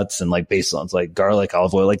nuts and like basil. It's like garlic,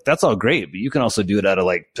 olive oil. Like that's all great, but you can also do it out of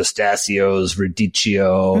like pistachios,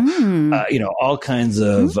 radicchio, all kinds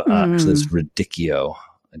of, actually it's radicchio.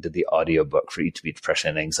 I did the audiobook for Eat to Beat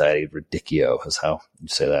Depression and Anxiety. Radicchio is how you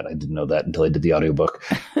say that. I didn't know that until I did the audiobook.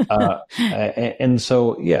 And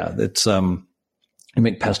so, yeah, it's, I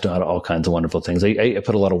make pesto out of all kinds of wonderful things. I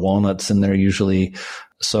put a lot of walnuts in there usually.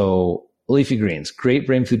 So leafy greens, great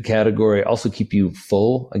brain food category. Also keep you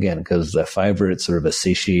full, again, because the fiber, it's sort of a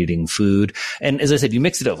satiating food. And as I said, you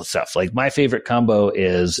mix it up with stuff. Like my favorite combo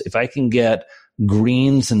is if I can get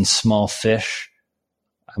greens and small fish,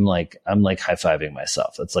 I'm like high-fiving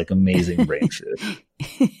myself. That's like amazing brain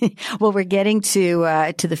food. Well, we're getting to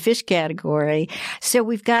the fish category. So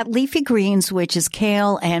we've got leafy greens, which is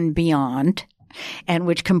kale and beyond, and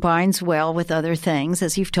which combines well with other things,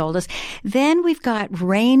 as you've told us. Then we've got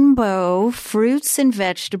rainbow fruits and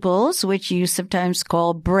vegetables, which you sometimes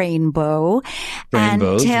call brainbow.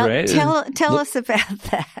 Rainbows, and right? Tell us about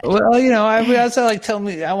that. Well,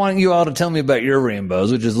 I want you all to tell me about your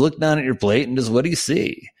rainbows, which is look down at your plate and just what do you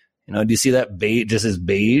see? Do you see that beige, just as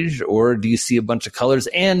beige, or do you see a bunch of colors?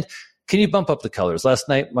 And can you bump up the colors? Last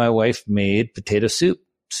night, my wife made potato soup.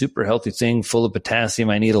 Super healthy thing, full of potassium.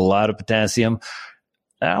 I need a lot of potassium.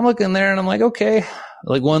 I'm looking there and I'm like, okay,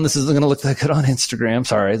 like one, this isn't going to look that good on Instagram.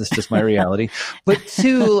 Sorry, that's just my reality. But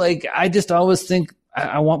two, like I just always think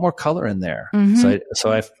I want more color in there. Mm-hmm.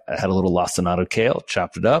 So I had a little lacinato kale,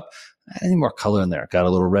 chopped it up. I need more color in there. Got a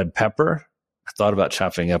little red pepper. I thought about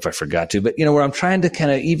chopping up. I forgot to, but where I'm trying to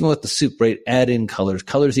kind of, even with the soup, right, add in colors.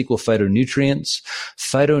 Colors equal phytonutrients.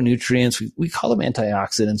 Phytonutrients, we call them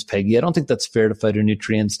antioxidants, Peggy. I don't think that's fair to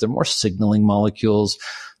phytonutrients. They're more signaling molecules.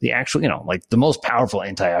 The actual, like the most powerful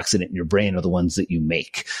antioxidant in your brain are the ones that you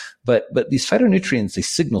make. But these phytonutrients, they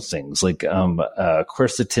signal things like,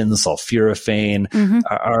 quercetin, sulforaphane. Mm-hmm.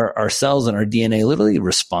 Our cells and our DNA literally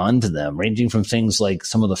respond to them, ranging from things like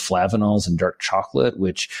some of the flavanols in dark chocolate,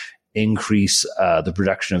 which increase the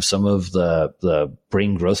production of some of the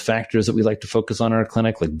brain growth factors that we like to focus on in our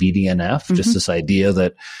clinic, like BDNF. Mm-hmm. Just this idea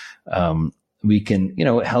that we can,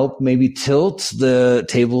 help maybe tilt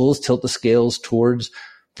the scales towards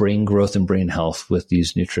brain growth and brain health with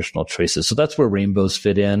these nutritional choices. So that's where rainbows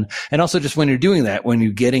fit in. And also just when you're doing that, when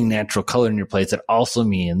you're getting natural color in your plates, that also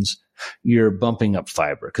means you're bumping up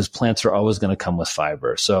fiber because plants are always going to come with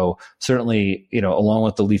fiber. So certainly, along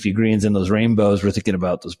with the leafy greens and those rainbows, we're thinking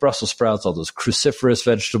about those Brussels sprouts, all those cruciferous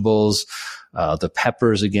vegetables, the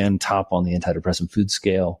peppers, again, top on the antidepressant food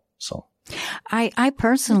scale. So I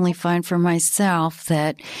personally find for myself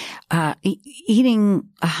that eating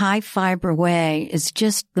a high fiber way is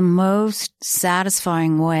just the most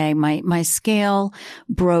satisfying way. My scale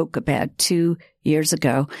broke about 2 years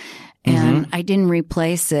ago, and I didn't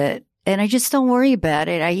replace it. And I just don't worry about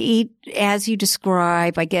it. I eat as you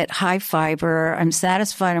describe. I get high fiber. I'm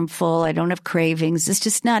satisfied. I'm full. I don't have cravings. It's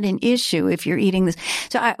just not an issue if you're eating this.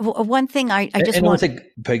 So one thing I just want to think,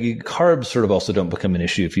 Peggy, carbs sort of also don't become an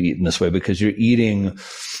issue if you eat in this way because you're eating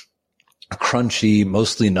crunchy,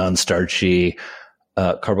 mostly non-starchy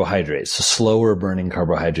carbohydrates, so slower burning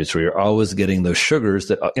carbohydrates where you're always getting those sugars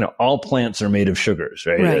that, all plants are made of sugars,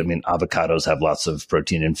 right? I mean, avocados have lots of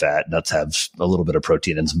protein and fat. Nuts have a little bit of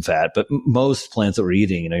protein and some fat, but most plants that we're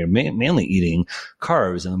eating, you're mainly eating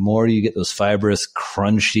carbs. And the more you get those fibrous,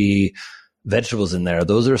 crunchy vegetables in there,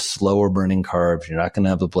 those are slower burning carbs. You're not going to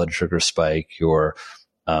have the blood sugar spike. You're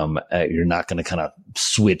not going to kind of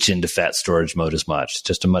switch into fat storage mode as much. It's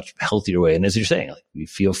just a much healthier way. And as you're saying, like you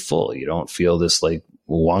feel full. You don't feel this like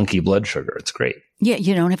wonky blood sugar. It's great. Yeah,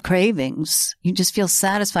 you don't have cravings. You just feel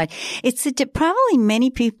satisfied. Probably many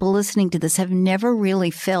people listening to this have never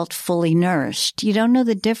really felt fully nourished. You don't know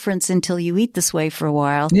the difference until you eat this way for a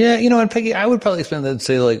while. Yeah, and Peggy, I would probably explain that and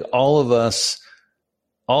say like all of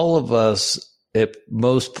us at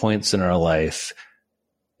most points in our life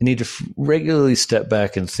need to regularly step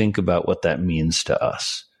back and think about what that means to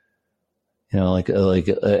us. I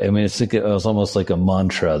mean, it was almost like a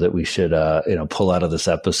mantra that we should, pull out of this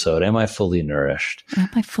episode. Am I fully nourished? Am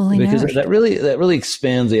I fully nourished? Because that really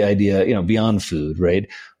expands the idea, beyond food, right?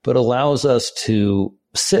 But allows us to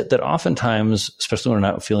sit that oftentimes, especially when we're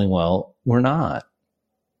not feeling well, we're not.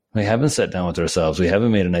 We haven't sat down with ourselves. We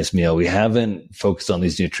haven't made a nice meal. We haven't focused on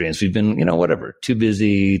these nutrients. We've been, too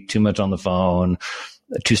busy, too much on the phone,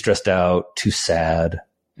 too stressed out, too sad.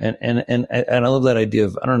 And I love that idea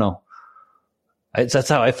of, I don't know. That's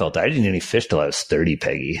how I felt. I didn't eat any fish till I was 30,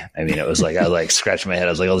 Peggy. I mean, it was like, I was like scratching my head.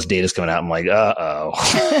 I was like, all this data's coming out. I'm like,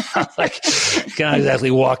 uh-oh. Like, can't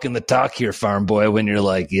exactly walk in the talk here, farm boy, when you're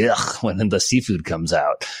like, yuck, when the seafood comes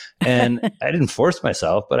out. And I didn't force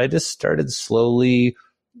myself, but I just started slowly,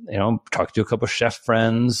 talking to a couple of chef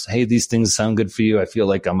friends. Hey, these things sound good for you. I feel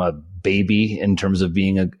like I'm a baby in terms of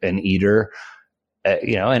being an eater.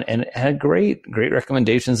 and had great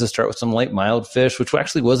recommendations to start with some light, mild fish, which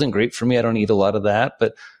actually wasn't great for me. I don't eat a lot of that,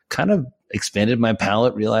 but kind of expanded my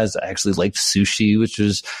palate, realized I actually liked sushi, which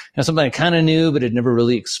was something I kind of knew, but had never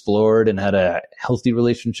really explored and had a healthy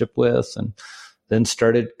relationship with. And then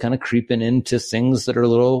started kind of creeping into things that are a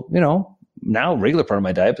little, now regular part of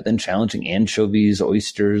my diet, but then challenging anchovies,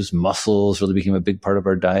 oysters, mussels really became a big part of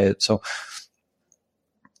our diet. So,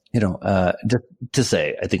 just to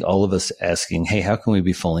say, I think all of us asking, hey, how can we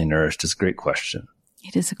be fully nourished is a great question.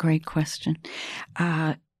 It is a great question.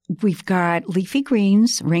 We've got leafy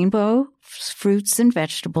greens, rainbow fruits and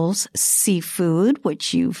vegetables, seafood,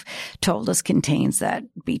 which you've told us contains that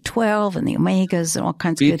B12 and the omegas and all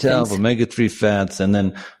kinds of good things. B12, omega-3 fats, and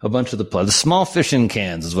then a bunch of the small fish in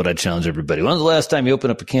cans is what I challenge everybody. When's the last time you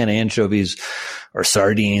opened up a can of anchovies or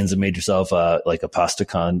sardines and made yourself like a pasta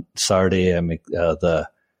con sardi? I make one of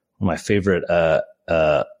my favorite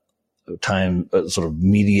time sort of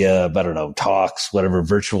media, I don't know, talks, whatever,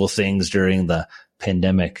 virtual things during the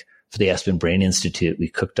pandemic for the Aspen Brain Institute. We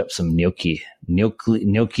cooked up some gnocchi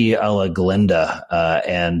alla Glenda,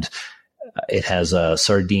 and it has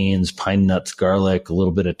sardines, pine nuts, garlic, a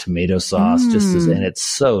little bit of tomato sauce, and it's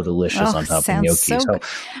so delicious on top of gnocchi. So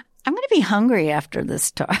I'm going to be hungry after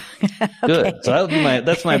this talk. Okay. Good. So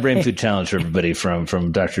that's my brain food challenge for everybody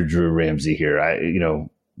from Dr. Drew Ramsey here.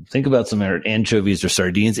 Think about some anchovies or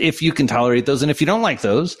sardines if you can tolerate those, and if you don't like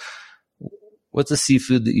those, what's a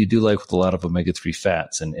seafood that you do like with a lot of omega-3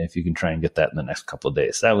 fats? And if you can try and get that in the next couple of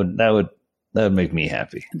days, that would make me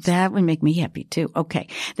happy. That would make me happy too. Okay.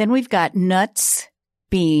 Then we've got nuts,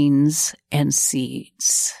 beans, and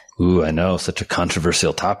seeds. Ooh, I know. Such a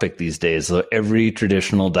controversial topic these days. So every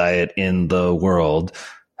traditional diet in the world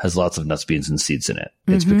has lots of nuts, beans, and seeds in it.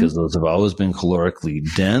 It's because those have always been calorically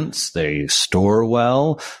dense. They store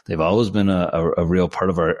well. They've always been a real part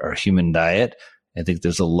of our human diet. I think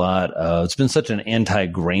there's a lot it's been such an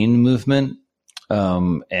anti-grain movement,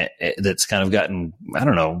 that's kind of gotten,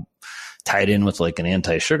 tied in with like an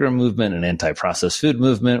anti-sugar movement, an anti-processed food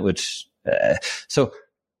movement, which, so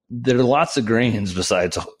there are lots of grains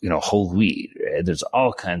besides, whole wheat. There's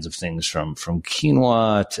all kinds of things from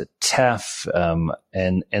quinoa to teff, and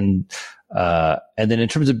then in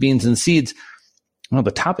terms of beans and seeds,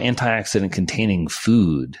 the top antioxidant containing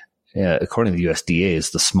food, according to the USDA,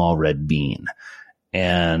 is the small red bean.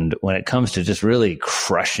 And when it comes to just really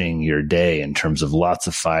crushing your day in terms of lots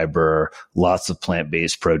of fiber, lots of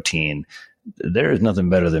plant-based protein, there is nothing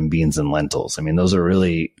better than beans and lentils. I mean, those are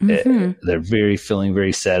really, they're very filling,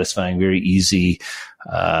 very satisfying, very easy.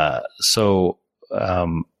 And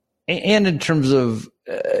in terms of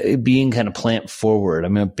being kind of plant forward,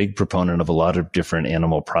 I'm a big proponent of a lot of different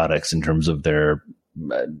animal products in terms of their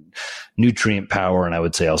nutrient power, and I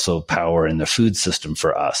would say also power in the food system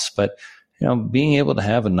for us. But being able to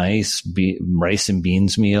have a nice rice and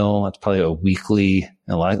beans meal, that's probably a weekly,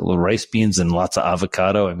 rice, beans, and lots of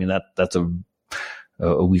avocado. I mean, that's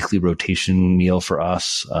a weekly rotation meal for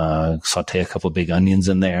us. Saute a couple of big onions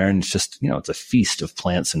in there, and it's just, it's a feast of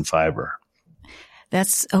plants and fiber.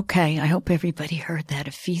 That's okay. I hope everybody heard that.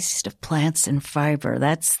 A feast of plants and fiber.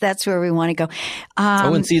 That's where we want to go.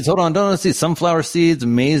 And seeds. Hold on. Don't see sunflower seeds.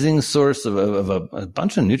 Amazing source of a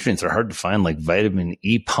bunch of nutrients that are hard to find, like vitamin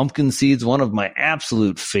E. Pumpkin seeds, one of my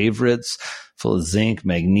absolute favorites, full of zinc,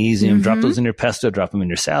 magnesium. Drop those in your pesto. Drop them in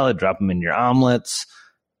your salad. Drop them in your omelets.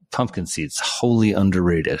 Pumpkin seeds, wholly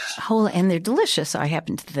underrated. And they're delicious, I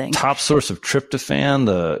happen to think. Top source of tryptophan.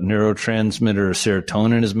 The neurotransmitter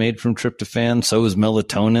serotonin is made from tryptophan. So is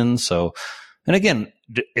melatonin. So, and again,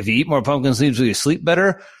 if you eat more pumpkin seeds, will you sleep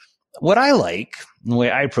better? What I like, the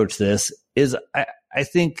way I approach this, is I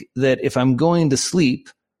think that if I'm going to sleep,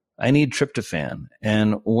 I need tryptophan.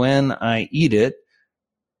 And when I eat it,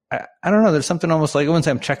 I don't know. There's something almost like, I wouldn't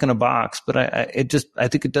say I'm checking a box, but I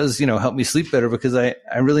think it does, help me sleep better because I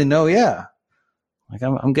really know, like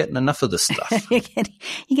I'm getting enough of this stuff. You're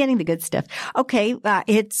getting the good stuff. Okay.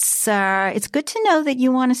 It's good to know that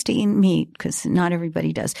you want us to eat meat because not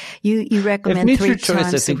everybody does. You recommend if 3 meat's your choice,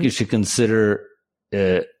 times I think you should consider,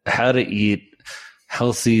 how to eat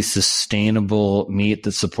healthy, sustainable meat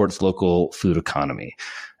that supports local food economy.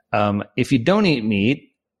 If you don't eat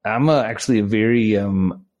meat, I'm actually a very,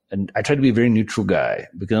 and I try to be a very neutral guy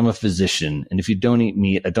because I'm a physician. And if you don't eat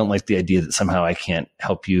meat, I don't like the idea that somehow I can't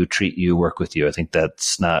help you, treat you, work with you. I think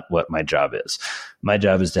that's not what my job is. My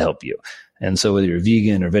job is to help you. And so whether you're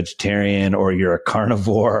vegan or vegetarian or you're a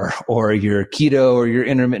carnivore or you're keto or you're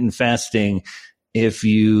intermittent fasting, if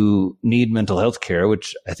you need mental health care,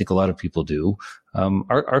 which I think a lot of people do,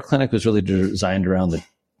 our clinic was really designed around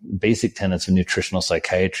basic tenets of nutritional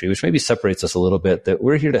psychiatry, which maybe separates us a little bit, that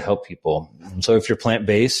we're here to help people. So if you're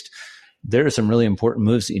plant-based, there are some really important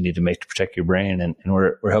moves that you need to make to protect your brain, and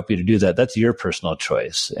we're helping you to do that. That's your personal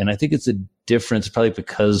choice. And I think it's a difference probably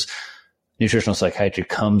because nutritional psychiatry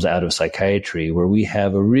comes out of psychiatry, where we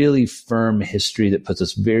have a really firm history that puts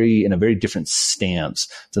us in a very different stance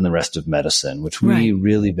than the rest of medicine, which we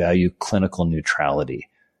really value clinical neutrality.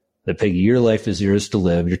 That, Peggy, your life is yours to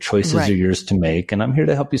live. Your choices are yours to make. And I'm here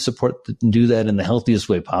to help you do that in the healthiest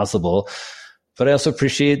way possible. But I also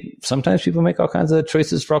appreciate sometimes people make all kinds of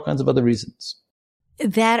choices for all kinds of other reasons.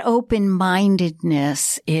 That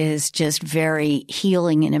open-mindedness is just very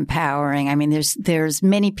healing and empowering. I mean, there's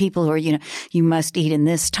many people who are, you must eat in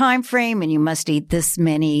this time frame and you must eat this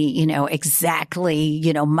many, exactly,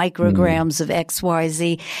 micrograms of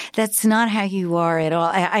XYZ. That's not how you are at all.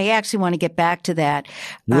 I actually want to get back to that.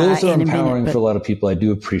 Rules are empowering for a lot of people. I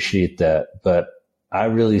do appreciate that, but I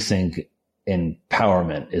really think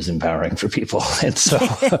empowerment is empowering for people. And so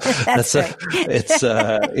that's right.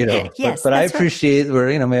 Yes, but I appreciate where,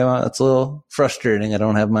 maybe it's a little frustrating. I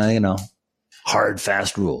don't have my, hard,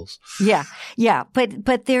 fast rules. Yeah. Yeah.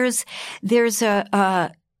 But there's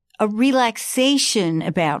a relaxation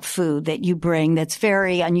about food that you bring that's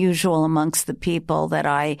very unusual amongst the people that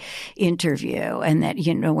I interview, and that,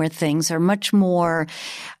 where things are much more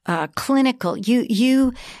clinical.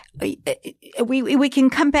 We can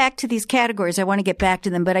come back to these categories. I want to get back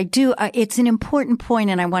to them, but it's an important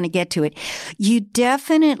point and I want to get to it. You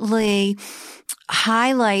definitely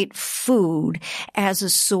highlight food as a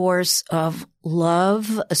source of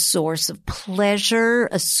love, a source of pleasure,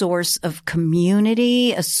 a source of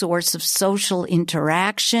community, a source of social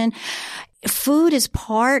interaction. Food is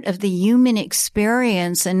part of the human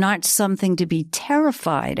experience and not something to be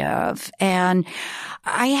terrified of. And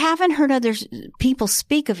I haven't heard other people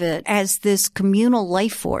speak of it as this communal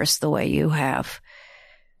life force the way you have.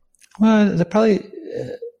 Well, that probably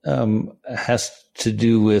has to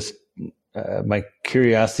do with my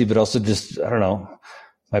curiosity, but also just, I don't know.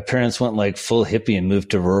 My parents went like full hippie and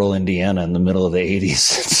moved to rural Indiana in the middle of the 80s.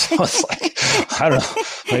 So it's like, I don't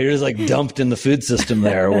know. You're just like dumped in the food system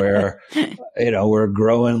there where, we're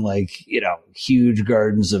growing like, huge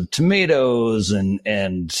gardens of tomatoes and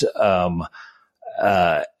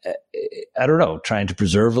I don't know, trying to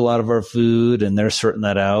preserve a lot of our food, and they're sorting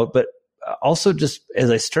that out. But also, just as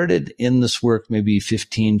I started in this work maybe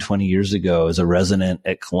 15, 20 years ago as a resident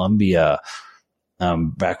at Columbia,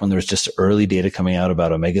 back when there was just early data coming out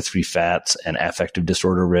about omega-3 fats and affective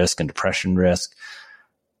disorder risk and depression risk,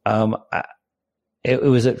 it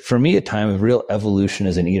was for me a time of real evolution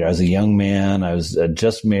as an eater. I was a young man. I was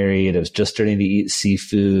just married. I was just starting to eat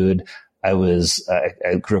seafood. I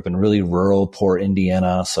grew up in really rural, poor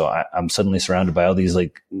Indiana. So I'm suddenly surrounded by all these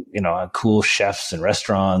cool chefs and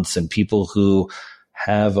restaurants and people who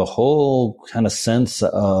have a whole kind of sense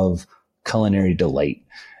of culinary delight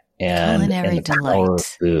and the power of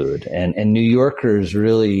food. And New Yorkers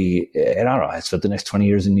really, and I don't know, I spent the next 20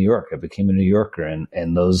 years in New York. I became a New Yorker,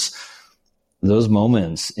 and those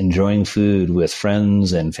moments enjoying food with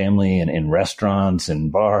friends and family and in restaurants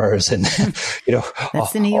and bars and,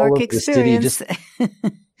 that's the New York experience.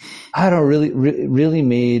 I don't really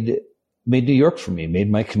made New York for me,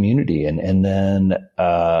 made my community. And then,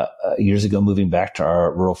 years ago, moving back to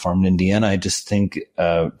our rural farm in Indiana, I just think,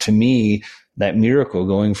 to me, that miracle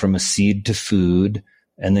going from a seed to food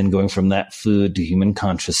and then going from that food to human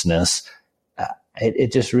consciousness,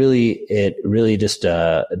 it really just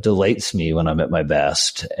delights me when I'm at my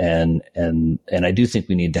best. And I do think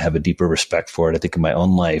we need to have a deeper respect for it. I think in my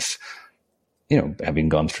own life, having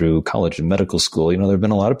gone through college and medical school, there have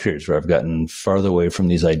been a lot of periods where I've gotten farther away from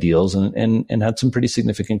these ideals and had some pretty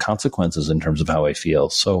significant consequences in terms of how I feel.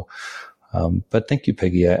 So, but thank you,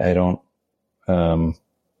 Peggy. I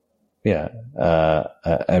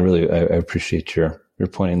appreciate your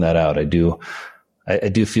pointing that out. I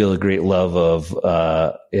do feel a great love of,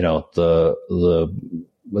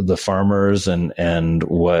 the farmers and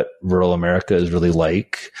what rural America is really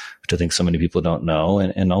like, which I think so many people don't know.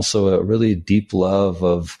 And also a really deep love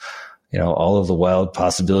of, all of the wild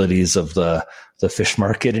possibilities of the fish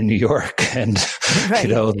market in New York and,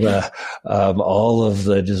 all of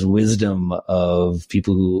the just wisdom of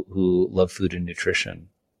people who love food and nutrition.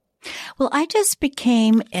 Well, I just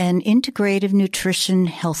became an integrative nutrition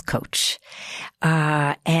health coach.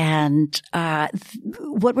 What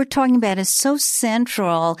we're talking about is so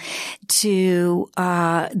central to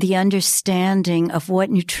the understanding of what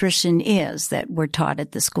nutrition is that we're taught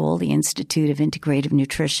at the school, the Institute of Integrative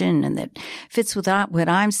Nutrition, and that fits with what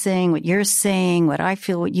I'm saying, what you're saying, what I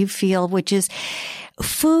feel, what you feel, which is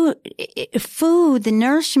food, the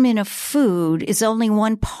nourishment of food is only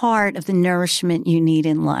one part of the nourishment you need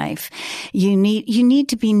in life. You need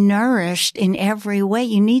to be nourished in every way.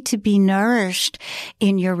 You need to be nourished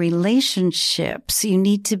in your relationships. You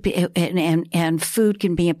need to be, and food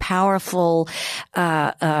can be a powerful,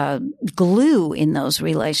 glue in those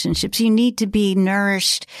relationships. You need to be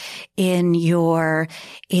nourished in your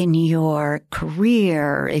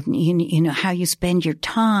career, in how you spend your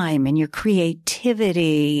time, and your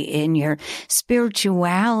creativity, in your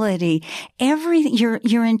spirituality.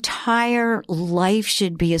 Your entire life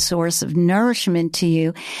should be a source of nourishment to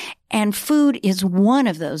you. And food is one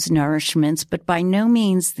of those nourishments, but by no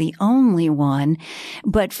means the only one.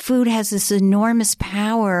 But food has this enormous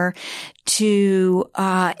power to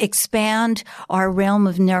expand our realm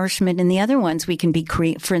of nourishment in the other ones. We can be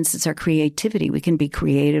for instance, our creativity. We can be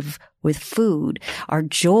creative with food. Our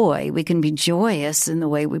joy. We can be joyous in the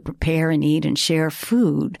way we prepare and eat and share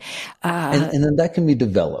food. And then that can be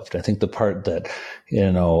developed. I think the part that, I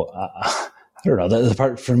don't know, the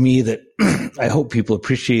part for me that I hope people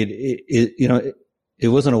appreciate it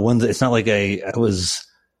wasn't it's not like I was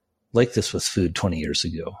like this with food 20 years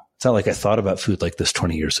ago. It's not like I thought about food like this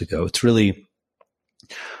 20 years ago. It's really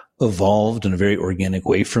evolved in a very organic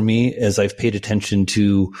way for me as I've paid attention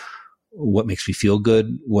to what makes me feel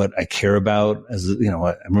good, what I care about. I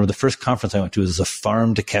remember the first conference I went to was a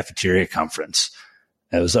farm to cafeteria conference.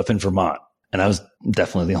 I was up in Vermont. And I was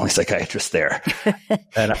definitely the only psychiatrist there.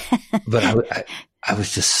 But I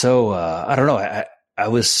was just so, I don't know. I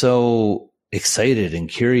was so excited and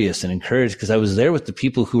curious and encouraged because I was there with the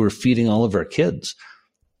people who were feeding all of our kids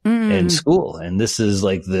in school. And this is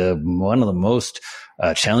like one of the most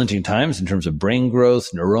challenging times in terms of brain growth,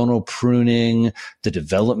 neuronal pruning, the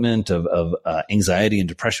development of anxiety and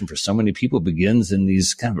depression for so many people begins in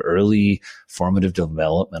these kind of early formative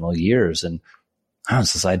developmental years. And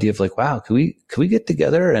it's this idea of like, wow, could we get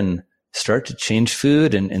together and start to change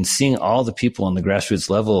food and seeing all the people on the grassroots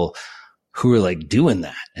level who are like doing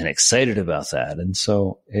that and excited about that. And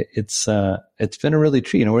so it's been a really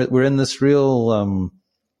treat. We're in this real,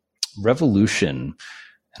 revolution.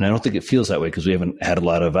 And I don't think it feels that way because we haven't had a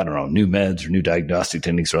lot of, new meds or new diagnostic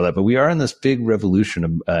techniques or all that, but we are in this big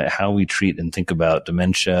revolution of how we treat and think about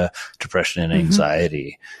dementia, depression, and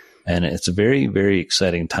anxiety. And it's a very, very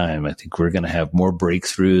exciting time. I think we're going to have more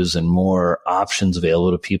breakthroughs and more options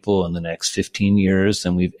available to people in the next 15 years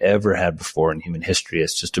than we've ever had before in human history.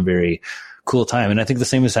 It's just a very cool time. And I think the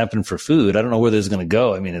same has happened for food. I don't know where this is going to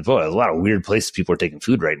go. I mean, there's a lot of weird places people are taking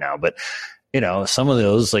food right now, but some of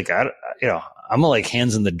those, like, I'm a like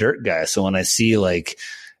hands in the dirt guy. So when I see like,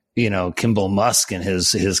 Kimball Musk and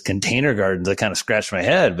his container gardens, I kind of scratch my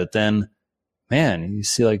head. But then, man, you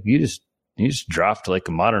see like you just dropped like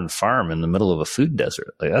a modern farm in the middle of a food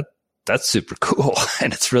desert. Like that's super cool.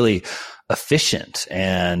 And it's really efficient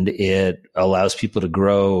and it allows people to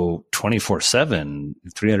grow 24/7,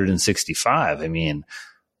 365. I mean,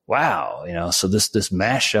 wow. So this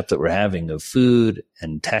mashup that we're having of food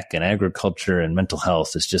and tech and agriculture and mental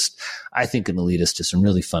health is just, I think, going to lead us to some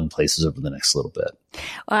really fun places over the next little bit.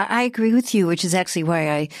 Well, I agree with you, which is actually why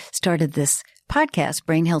I started this podcast,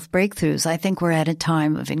 Brain Health Breakthroughs. I think we're at a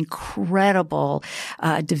time of incredible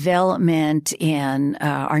development in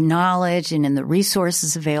our knowledge and in the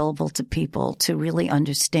resources available to people to really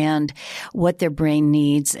understand what their brain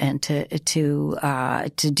needs and to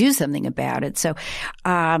do something about it. So,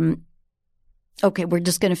 okay, we're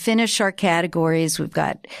just going to finish our categories. We've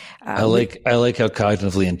got. I like how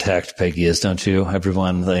cognitively intact Peggy is, don't you?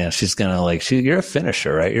 Everyone, she's going to you're a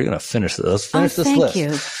finisher, right? You're going to finish this. Let's finish this list.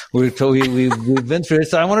 Thank you. We've been through it.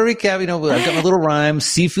 So I want to recap. I've got my little rhyme: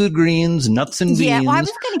 seafood greens, nuts and beans. Yeah, well, I was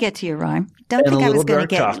going to get to your rhyme. Don't think I was going to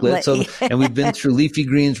get chocolate. And we've been through leafy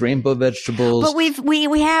greens, rainbow vegetables. But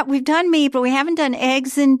we've done meat, but we haven't done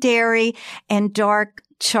eggs and dairy and dark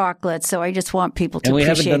chocolate. So I just want people to appreciate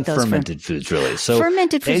those. And we haven't done fermented foods, really. So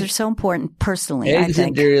fermented foods are so important, personally. Eggs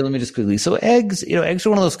and dairy. Let me just quickly. So eggs are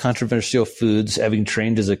one of those controversial foods. Having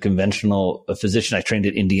trained as a conventional physician, I trained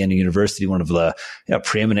at Indiana University, one of the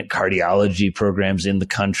preeminent cardiology programs in the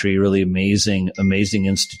country. Really amazing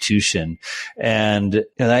institution. And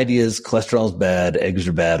the idea is cholesterol is bad, eggs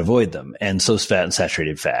are bad, avoid them, and so is fat and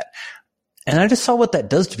saturated fat. And I just saw what that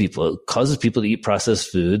does to people. It causes people to eat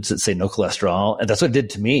processed foods that say no cholesterol. And that's what it did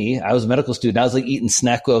to me. I was a medical student. I was like eating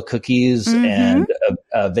snack oil cookies and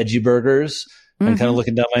veggie burgers and kind of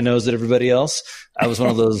looking down my nose at everybody else. I was one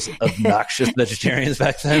of those obnoxious vegetarians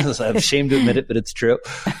back then. I'm ashamed to admit it, but it's true.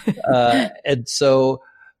 And so,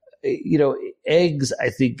 eggs, I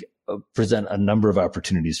think, present a number of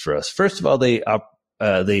opportunities for us. First of all, they,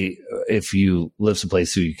 if you live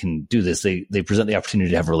someplace who you can do this, they present the opportunity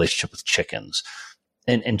to have a relationship with chickens.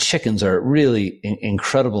 And chickens are really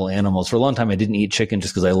incredible animals. For a long time, I didn't eat chicken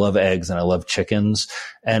just because I love eggs and I love chickens.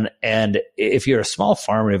 And if you're a small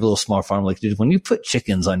farmer, you have a little small farm like this, when you put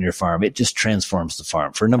chickens on your farm, it just transforms the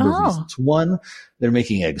farm for a number of reasons. One, they're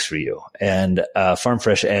making eggs for you. And farm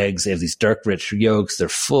fresh eggs, they have these dark, rich yolks. They're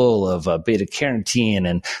full of beta carotene,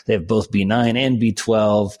 and they have both B9 and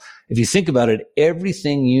B12. If you think about it,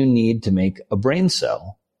 everything you need to make a brain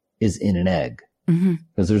cell is in an egg.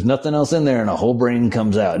 Because there's nothing else in there and a whole brain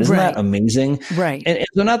comes out. Isn't that amazing? Right. And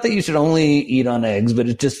so not that you should only eat on eggs, but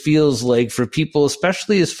it just feels like for people,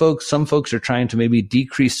 especially as some folks are trying to maybe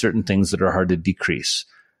decrease certain things that are hard to decrease.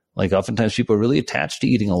 Like oftentimes people are really attached to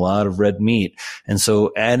eating a lot of red meat. And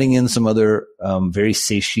so adding in some other very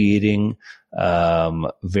satiating,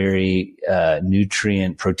 very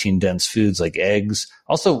nutrient, protein dense foods like eggs,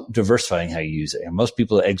 also diversifying how you use it. And most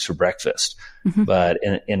people eat eggs for breakfast, but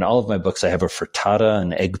in all of my books, I have a frittata,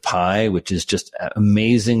 an egg pie, which is just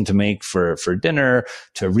amazing to make for dinner,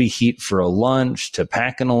 to reheat for a lunch, to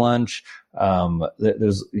pack in a lunch.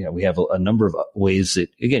 There's, we have a number of ways that,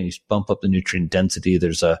 again, you bump up the nutrient density.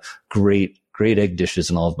 There's a great egg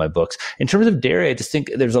dishes in all of my books. In terms of dairy, I just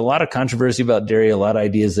think there's a lot of controversy about dairy, a lot of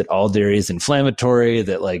ideas that all dairy is inflammatory,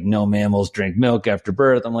 that like no mammals drink milk after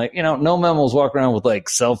birth. I'm like, no mammals walk around with like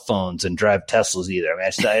cell phones and drive Teslas either. I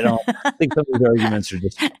mean, I don't think some of these arguments are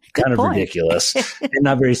just kind of ridiculous and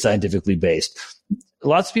not very scientifically based.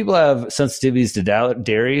 Lots of people have sensitivities to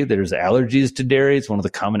dairy. There's allergies to dairy. It's one of the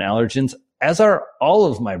common allergens, as are all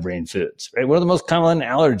of my brain foods, right? What are the most common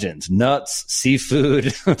allergens? Nuts,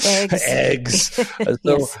 seafood, eggs.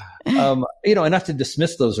 So, and not to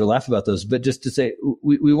dismiss those or laugh about those, but just to say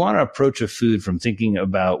we want to approach a food from thinking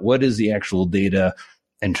about what is the actual data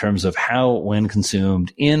in terms of how, when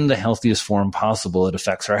consumed in the healthiest form possible, it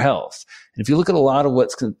affects our health. And if you look at a lot of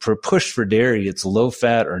what's pushed for dairy, it's low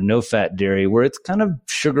fat or no fat dairy, where it's kind of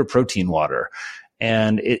sugar protein water.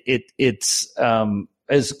 And it's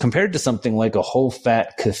as compared to something like a whole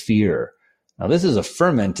fat kefir. Now, this is a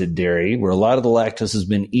fermented dairy where a lot of the lactose has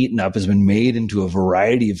been eaten up, has been made into a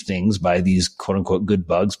variety of things by these quote unquote good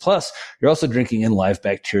bugs. Plus, you're also drinking in live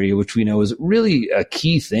bacteria, which we know is really a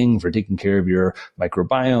key thing for taking care of your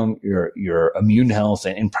microbiome, your immune health,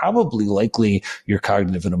 and probably likely your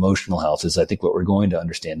cognitive and emotional health is, I think, what we're going to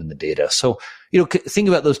understand in the data. So, think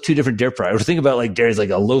about those two different dairy products. Think about like dairy is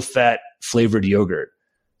like a low fat flavored yogurt.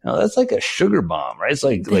 Now, that's like a sugar bomb, right? It's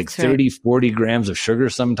like 30, 40 grams of sugar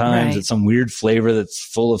sometimes. Right. It's some weird flavor that's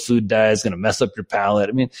full of food dye. It's going to mess up your palate.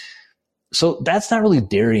 I mean, so that's not really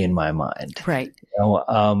dairy in my mind. Right.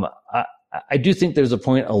 I do think there's a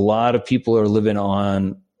point a lot of people are living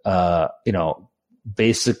on,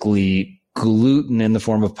 basically gluten in the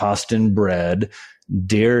form of pasta and bread,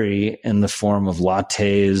 dairy in the form of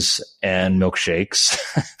lattes and milkshakes.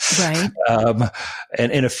 Right.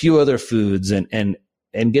 And a few other foods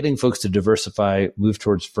and getting folks to diversify, move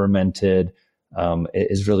towards fermented,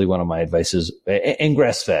 is really one of my advices. And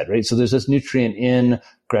grass-fed, right? So there's this nutrient in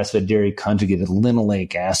grass-fed dairy, conjugated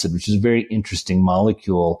linoleic acid, which is a very interesting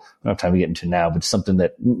molecule. I don't have time to get into now, but something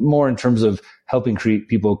that more in terms of helping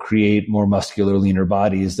people create more muscular, leaner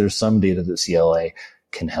bodies. There's some data that CLA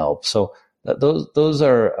can help. So those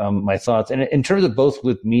are my thoughts. And in terms of both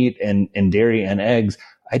with meat and dairy and eggs,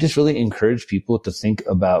 I just really encourage people to think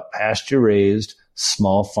about pasture-raised,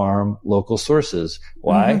 small farm, local sources.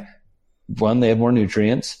 Why? Mm-hmm. One, they have more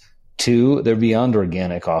nutrients. Two, they're beyond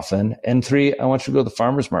organic often. And three, I want you to go to the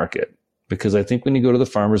farmer's market, because I think when you go to the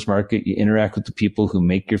farmer's market, you interact with the people who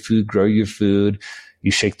make your food, grow your food,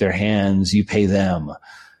 you shake their hands, you pay them.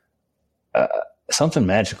 Something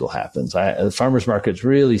magical happens. The farmers markets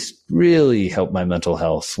really, really helped my mental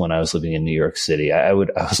health when I was living in New York City. I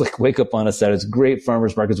was like, wake up on a Saturday, it's great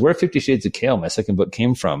farmers markets. Where 50 Shades of Kale, my second book,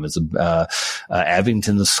 came from, is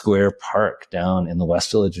Abington Square Park down in the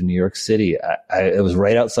West Village of New York City. It was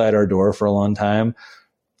right outside our door for a long time.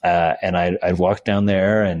 And I'd walk down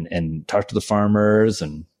there and talk to the farmers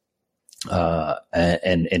and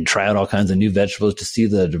try out all kinds of new vegetables to see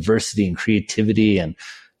the diversity and creativity, and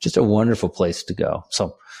just a wonderful place to go.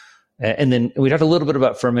 So, and then we talked a little bit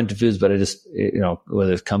about fermented foods, but I just,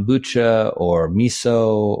 whether it's kombucha or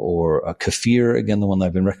miso or a kefir, again, the one that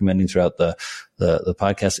I've been recommending throughout the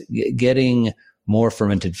podcast, getting more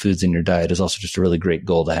fermented foods in your diet is also just a really great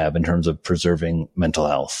goal to have in terms of preserving mental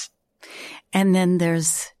health. And then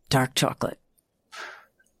there's dark chocolate.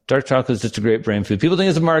 Dark chocolate is just a great brain food. People think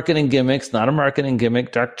it's a marketing gimmick. It's not a marketing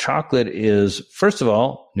gimmick. Dark chocolate is, first of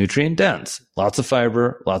all, nutrient dense. Lots of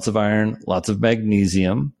fiber, lots of iron, lots of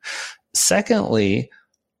magnesium. Secondly,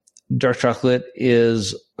 dark chocolate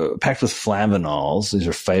is packed with flavanols. These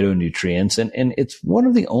are phytonutrients. And it's one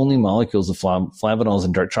of the only molecules of flavanols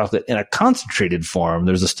in dark chocolate in a concentrated form.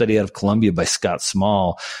 There's a study out of Columbia by Scott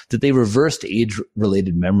Small that they reversed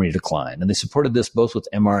age-related memory decline. And they supported this both with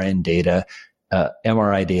MRI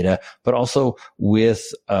data, but also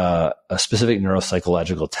with a specific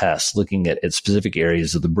neuropsychological test looking at specific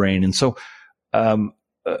areas of the brain. And so,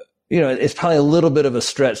 it's probably a little bit of a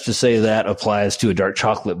stretch to say that applies to a dark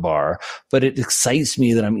chocolate bar, but it excites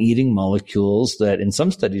me that I'm eating molecules that in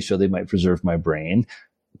some studies show they might preserve my brain.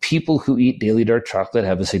 People who eat daily dark chocolate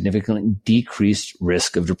have a significantly decreased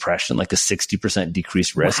risk of depression, like a 60%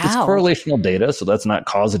 decreased risk. Wow. It's correlational data, so that's not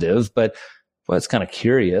causative, but it's kind of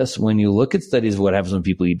curious. When you look at studies of what happens when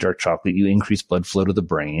people eat dark chocolate, you increase blood flow to the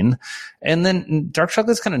brain. And then dark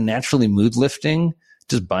chocolate is kind of naturally mood lifting.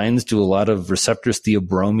 Just binds to a lot of receptors.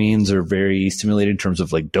 Theobromines are very stimulated in terms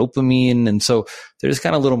of like dopamine. And so there's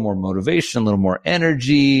kind of a little more motivation, a little more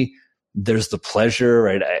energy. There's the pleasure,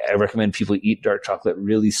 right? I recommend people eat dark chocolate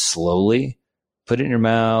really slowly. Put it in your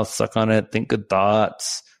mouth, suck on it, think good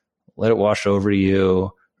thoughts, let it wash over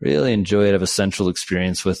you. Really enjoy it, have a sensual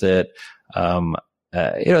experience with it.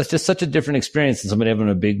 It's just such a different experience than somebody having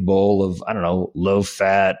a big bowl of, low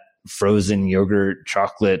fat, frozen yogurt,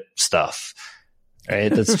 chocolate stuff.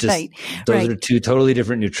 Right. That's just, those are two totally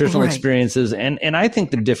different nutritional experiences. And I think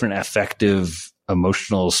they're different affective,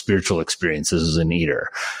 emotional, spiritual experiences as an eater.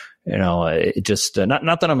 It just,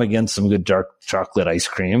 not that I'm against some good dark chocolate ice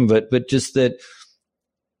cream, but just that,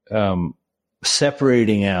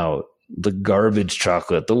 separating out the garbage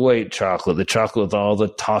chocolate, the white chocolate, the chocolate with all the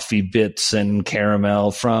toffee bits and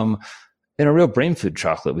caramel from, a real brain food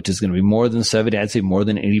chocolate, which is going to be more than 70, I'd say more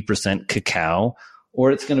than 80% cacao.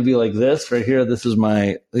 Or it's going to be like this right here. These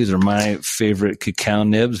are my favorite cacao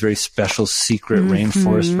nibs, very special secret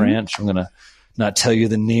rainforest ranch. I'm going to not tell you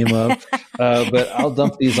the name of, but I'll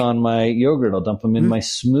dump these on my yogurt. I'll dump them in my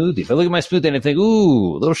smoothie. If I look at my smoothie and I think,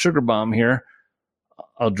 ooh, a little sugar bomb here,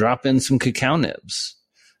 I'll drop in some cacao nibs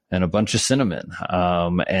and a bunch of cinnamon,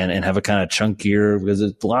 and have a kind of chunkier, because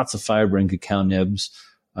there's lots of fiber in cacao nibs.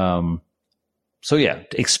 So yeah,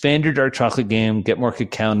 expand your dark chocolate game, get more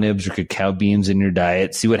cacao nibs or cacao beans in your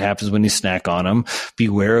diet, see what happens when you snack on them.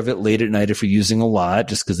 Beware of it late at night if you're using a lot,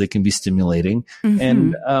 just because they can be stimulating.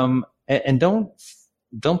 And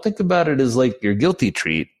don't think about it as like your guilty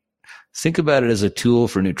treat. Think about it as a tool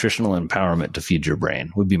for nutritional empowerment to feed your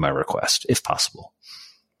brain, would be my request, if possible.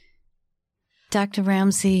 Dr.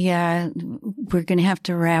 Ramsey, we're going to have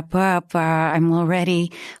to wrap up. I'm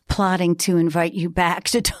already plotting to invite you back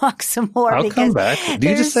to talk some more. I'll come back. Do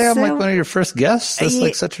you just say I'm like one of your first guests? That's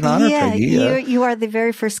like such an honor, Peggy. You are the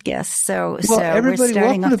very first guest. So everybody,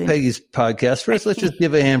 welcome to Peggy's podcast. First, let's just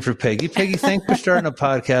give a hand for Peggy. Peggy, thanks for starting a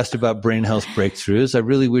podcast about brain health breakthroughs. I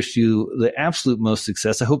really wish you the absolute most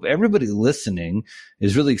success. I hope everybody listening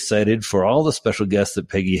is really excited for all the special guests that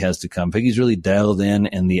Peggy has to come. Peggy's really dialed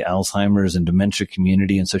in the Alzheimer's and dementia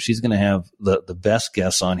community. And so she's going to have the best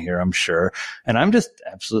guests on here, I'm sure. And I'm just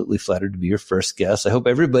absolutely flattered to be your first guest. I hope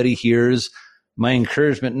everybody hears my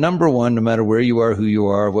encouragement. Number one, no matter where you are, who you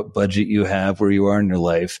are, what budget you have, where you are in your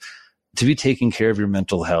life, to be taking care of your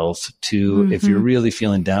mental health, to, if you're really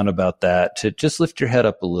feeling down about that, to just lift your head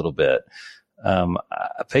up a little bit.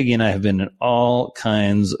 Peggy and I have been in all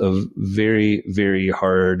kinds of very, very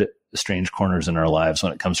hard, strange corners in our lives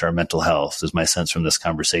when it comes to our mental health, is my sense from this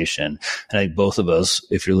conversation. And I think both of us,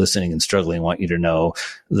 if you're listening and struggling, want you to know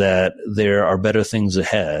that there are better things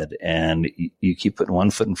ahead, and you keep putting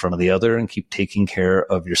one foot in front of the other and keep taking care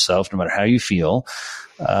of yourself, no matter how you feel,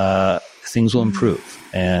 things will improve.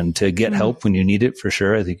 And to get help when you need it, for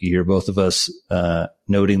sure. I think you hear both of us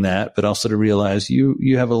noting that, but also to realize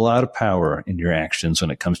you have a lot of power in your actions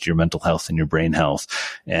when it comes to your mental health and your brain health.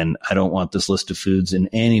 And I don't want this list of foods in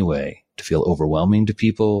any way to feel overwhelming to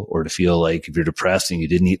people, or to feel like if you're depressed and you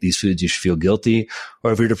didn't eat these foods, you should feel guilty.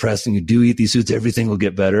 Or if you're depressed and you do eat these foods, everything will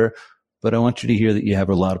get better. But I want you to hear that you have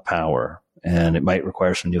a lot of power, and it might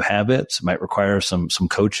require some new habits. It might require some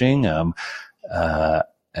coaching.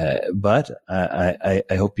 But I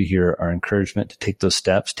hope you hear our encouragement to take those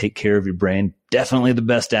steps, take care of your brain. Definitely the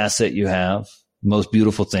best asset you have. Most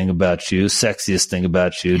beautiful thing about you, sexiest thing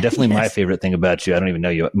about you, definitely my favorite thing about you. I don't even know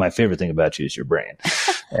you. My favorite thing about you is your brain.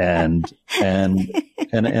 And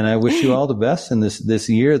I wish you all the best in this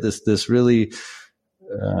year, this really,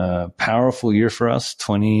 powerful year for us,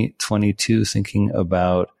 2022, thinking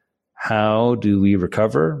about how do we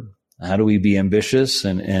recover? How do we be ambitious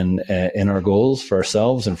and in our goals for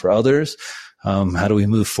ourselves and for others? How do we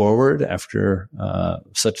move forward after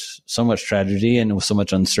so much tragedy and with so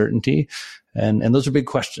much uncertainty? And those are big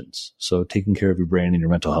questions. So taking care of your brain and your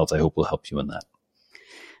mental health, I hope, will help you in that.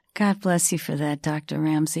 God bless you for that, Dr.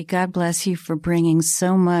 Ramsey. God bless you for bringing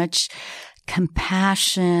so much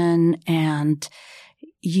compassion and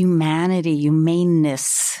humaneness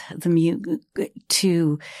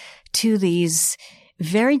to these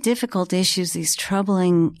very difficult issues, these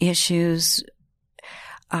troubling issues.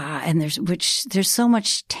 And there's so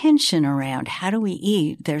much tension around. How do we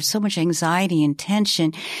eat? There's so much anxiety and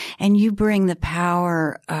tension. And you bring the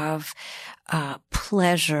power of,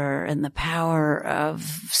 pleasure and the power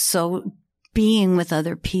of being with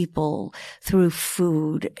other people through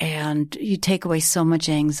food. And you take away so much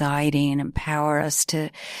anxiety and empower us to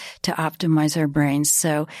optimize our brains.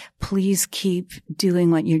 So please keep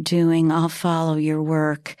doing what you're doing. I'll follow your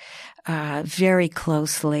work very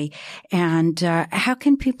closely. And how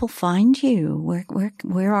can people find you?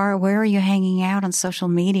 Where are you hanging out on social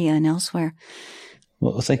media and elsewhere?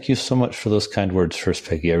 Well, thank you so much for those kind words first,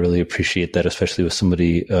 Peggy. I really appreciate that, especially with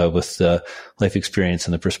somebody with the life experience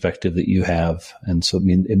and the perspective that you have. And so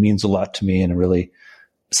it means a lot to me, and it really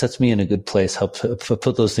sets me in a good place, helps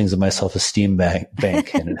put those things in my self-esteem bank,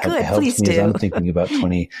 and it helps me as I'm thinking about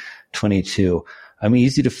 2022. I'm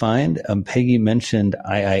easy to find. Peggy mentioned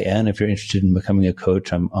IIN. If you're interested in becoming a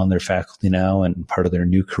coach, I'm on their faculty now and part of their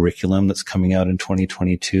new curriculum that's coming out in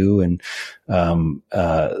 2022.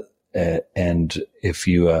 And if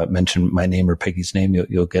you mention my name or Peggy's name,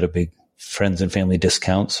 you'll get a big friends and family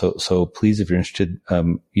discount. So please, if you're interested,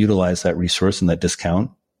 utilize that resource and that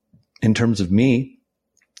discount. In terms of me,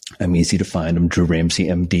 I'm easy to find. I'm Drew Ramsey,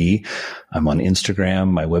 MD. I'm on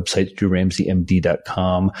Instagram. My website's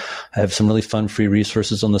drewramseymd.com. I have some really fun free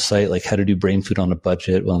resources on the site, like how to do brain food on a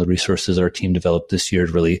budget. One of the resources our team developed this year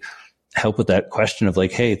to really help with that question of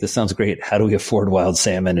like, hey, this sounds great. How do we afford wild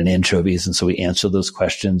salmon and anchovies? And so we answer those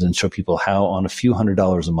questions and show people how on a few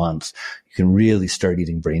 $100s a month, you can really start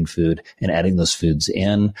eating brain food and adding those foods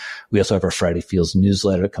in. We also have our Friday Feels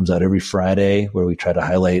newsletter. It comes out every Friday where we try to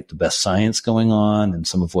highlight the best science going on and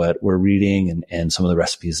some of what we're reading and some of the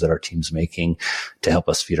recipes that our team's making to help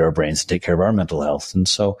us feed our brains and take care of our mental health. And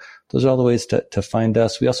so those are all the ways to find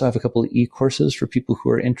us. We also have a couple of e-courses for people who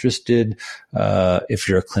are interested. If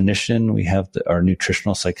you're a clinician, we have our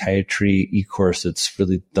nutritional psychiatry e-course. It's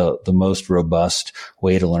really the most robust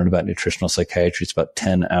way to learn about nutritional psychiatry. It's about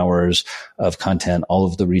 10 hours of content, all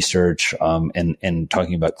of the research, and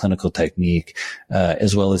talking about clinical technique,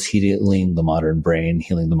 as well as healing the modern brain.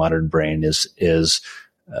 Healing the modern brain is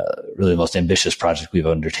really the most ambitious project we've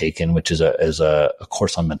undertaken, which is a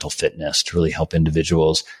course on mental fitness to really help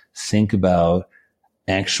individuals think about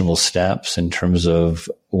actionable steps in terms of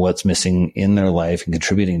what's missing in their life and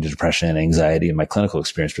contributing to depression and anxiety in my clinical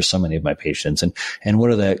experience for so many of my patients. And what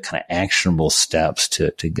are the kind of actionable steps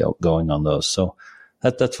to going on those? So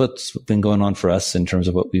that's what's been going on for us in terms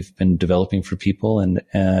of what we've been developing for people and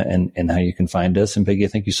how you can find us. And Peggy,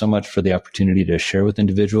 thank you so much for the opportunity to share with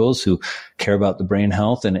individuals who care about the brain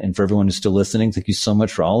health. And for everyone who's still listening, thank you so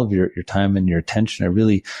much for all of your time and your attention.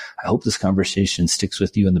 I hope this conversation sticks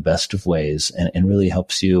with you in the best of ways and really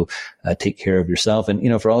helps you take care of yourself.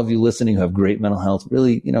 And, for all of you listening who have great mental health,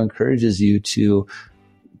 really, encourages you to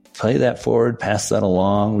play that forward, pass that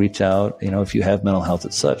along, reach out. If you have mental health,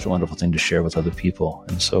 it's such a wonderful thing to share with other people.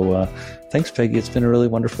 And so thanks, Peggy. It's been a really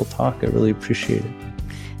wonderful talk. I really appreciate it.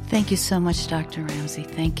 Thank you so much, Dr. Ramsey.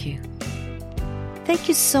 Thank you. Thank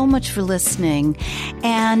you so much for listening.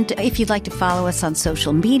 And if you'd like to follow us on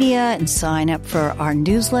social media and sign up for our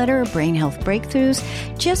newsletter, Brain Health Breakthroughs,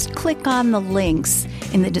 just click on the links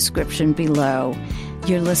in the description below.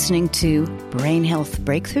 You're listening to Brain Health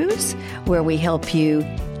Breakthroughs, where we help you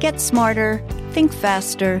get smarter, think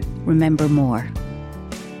faster, remember more.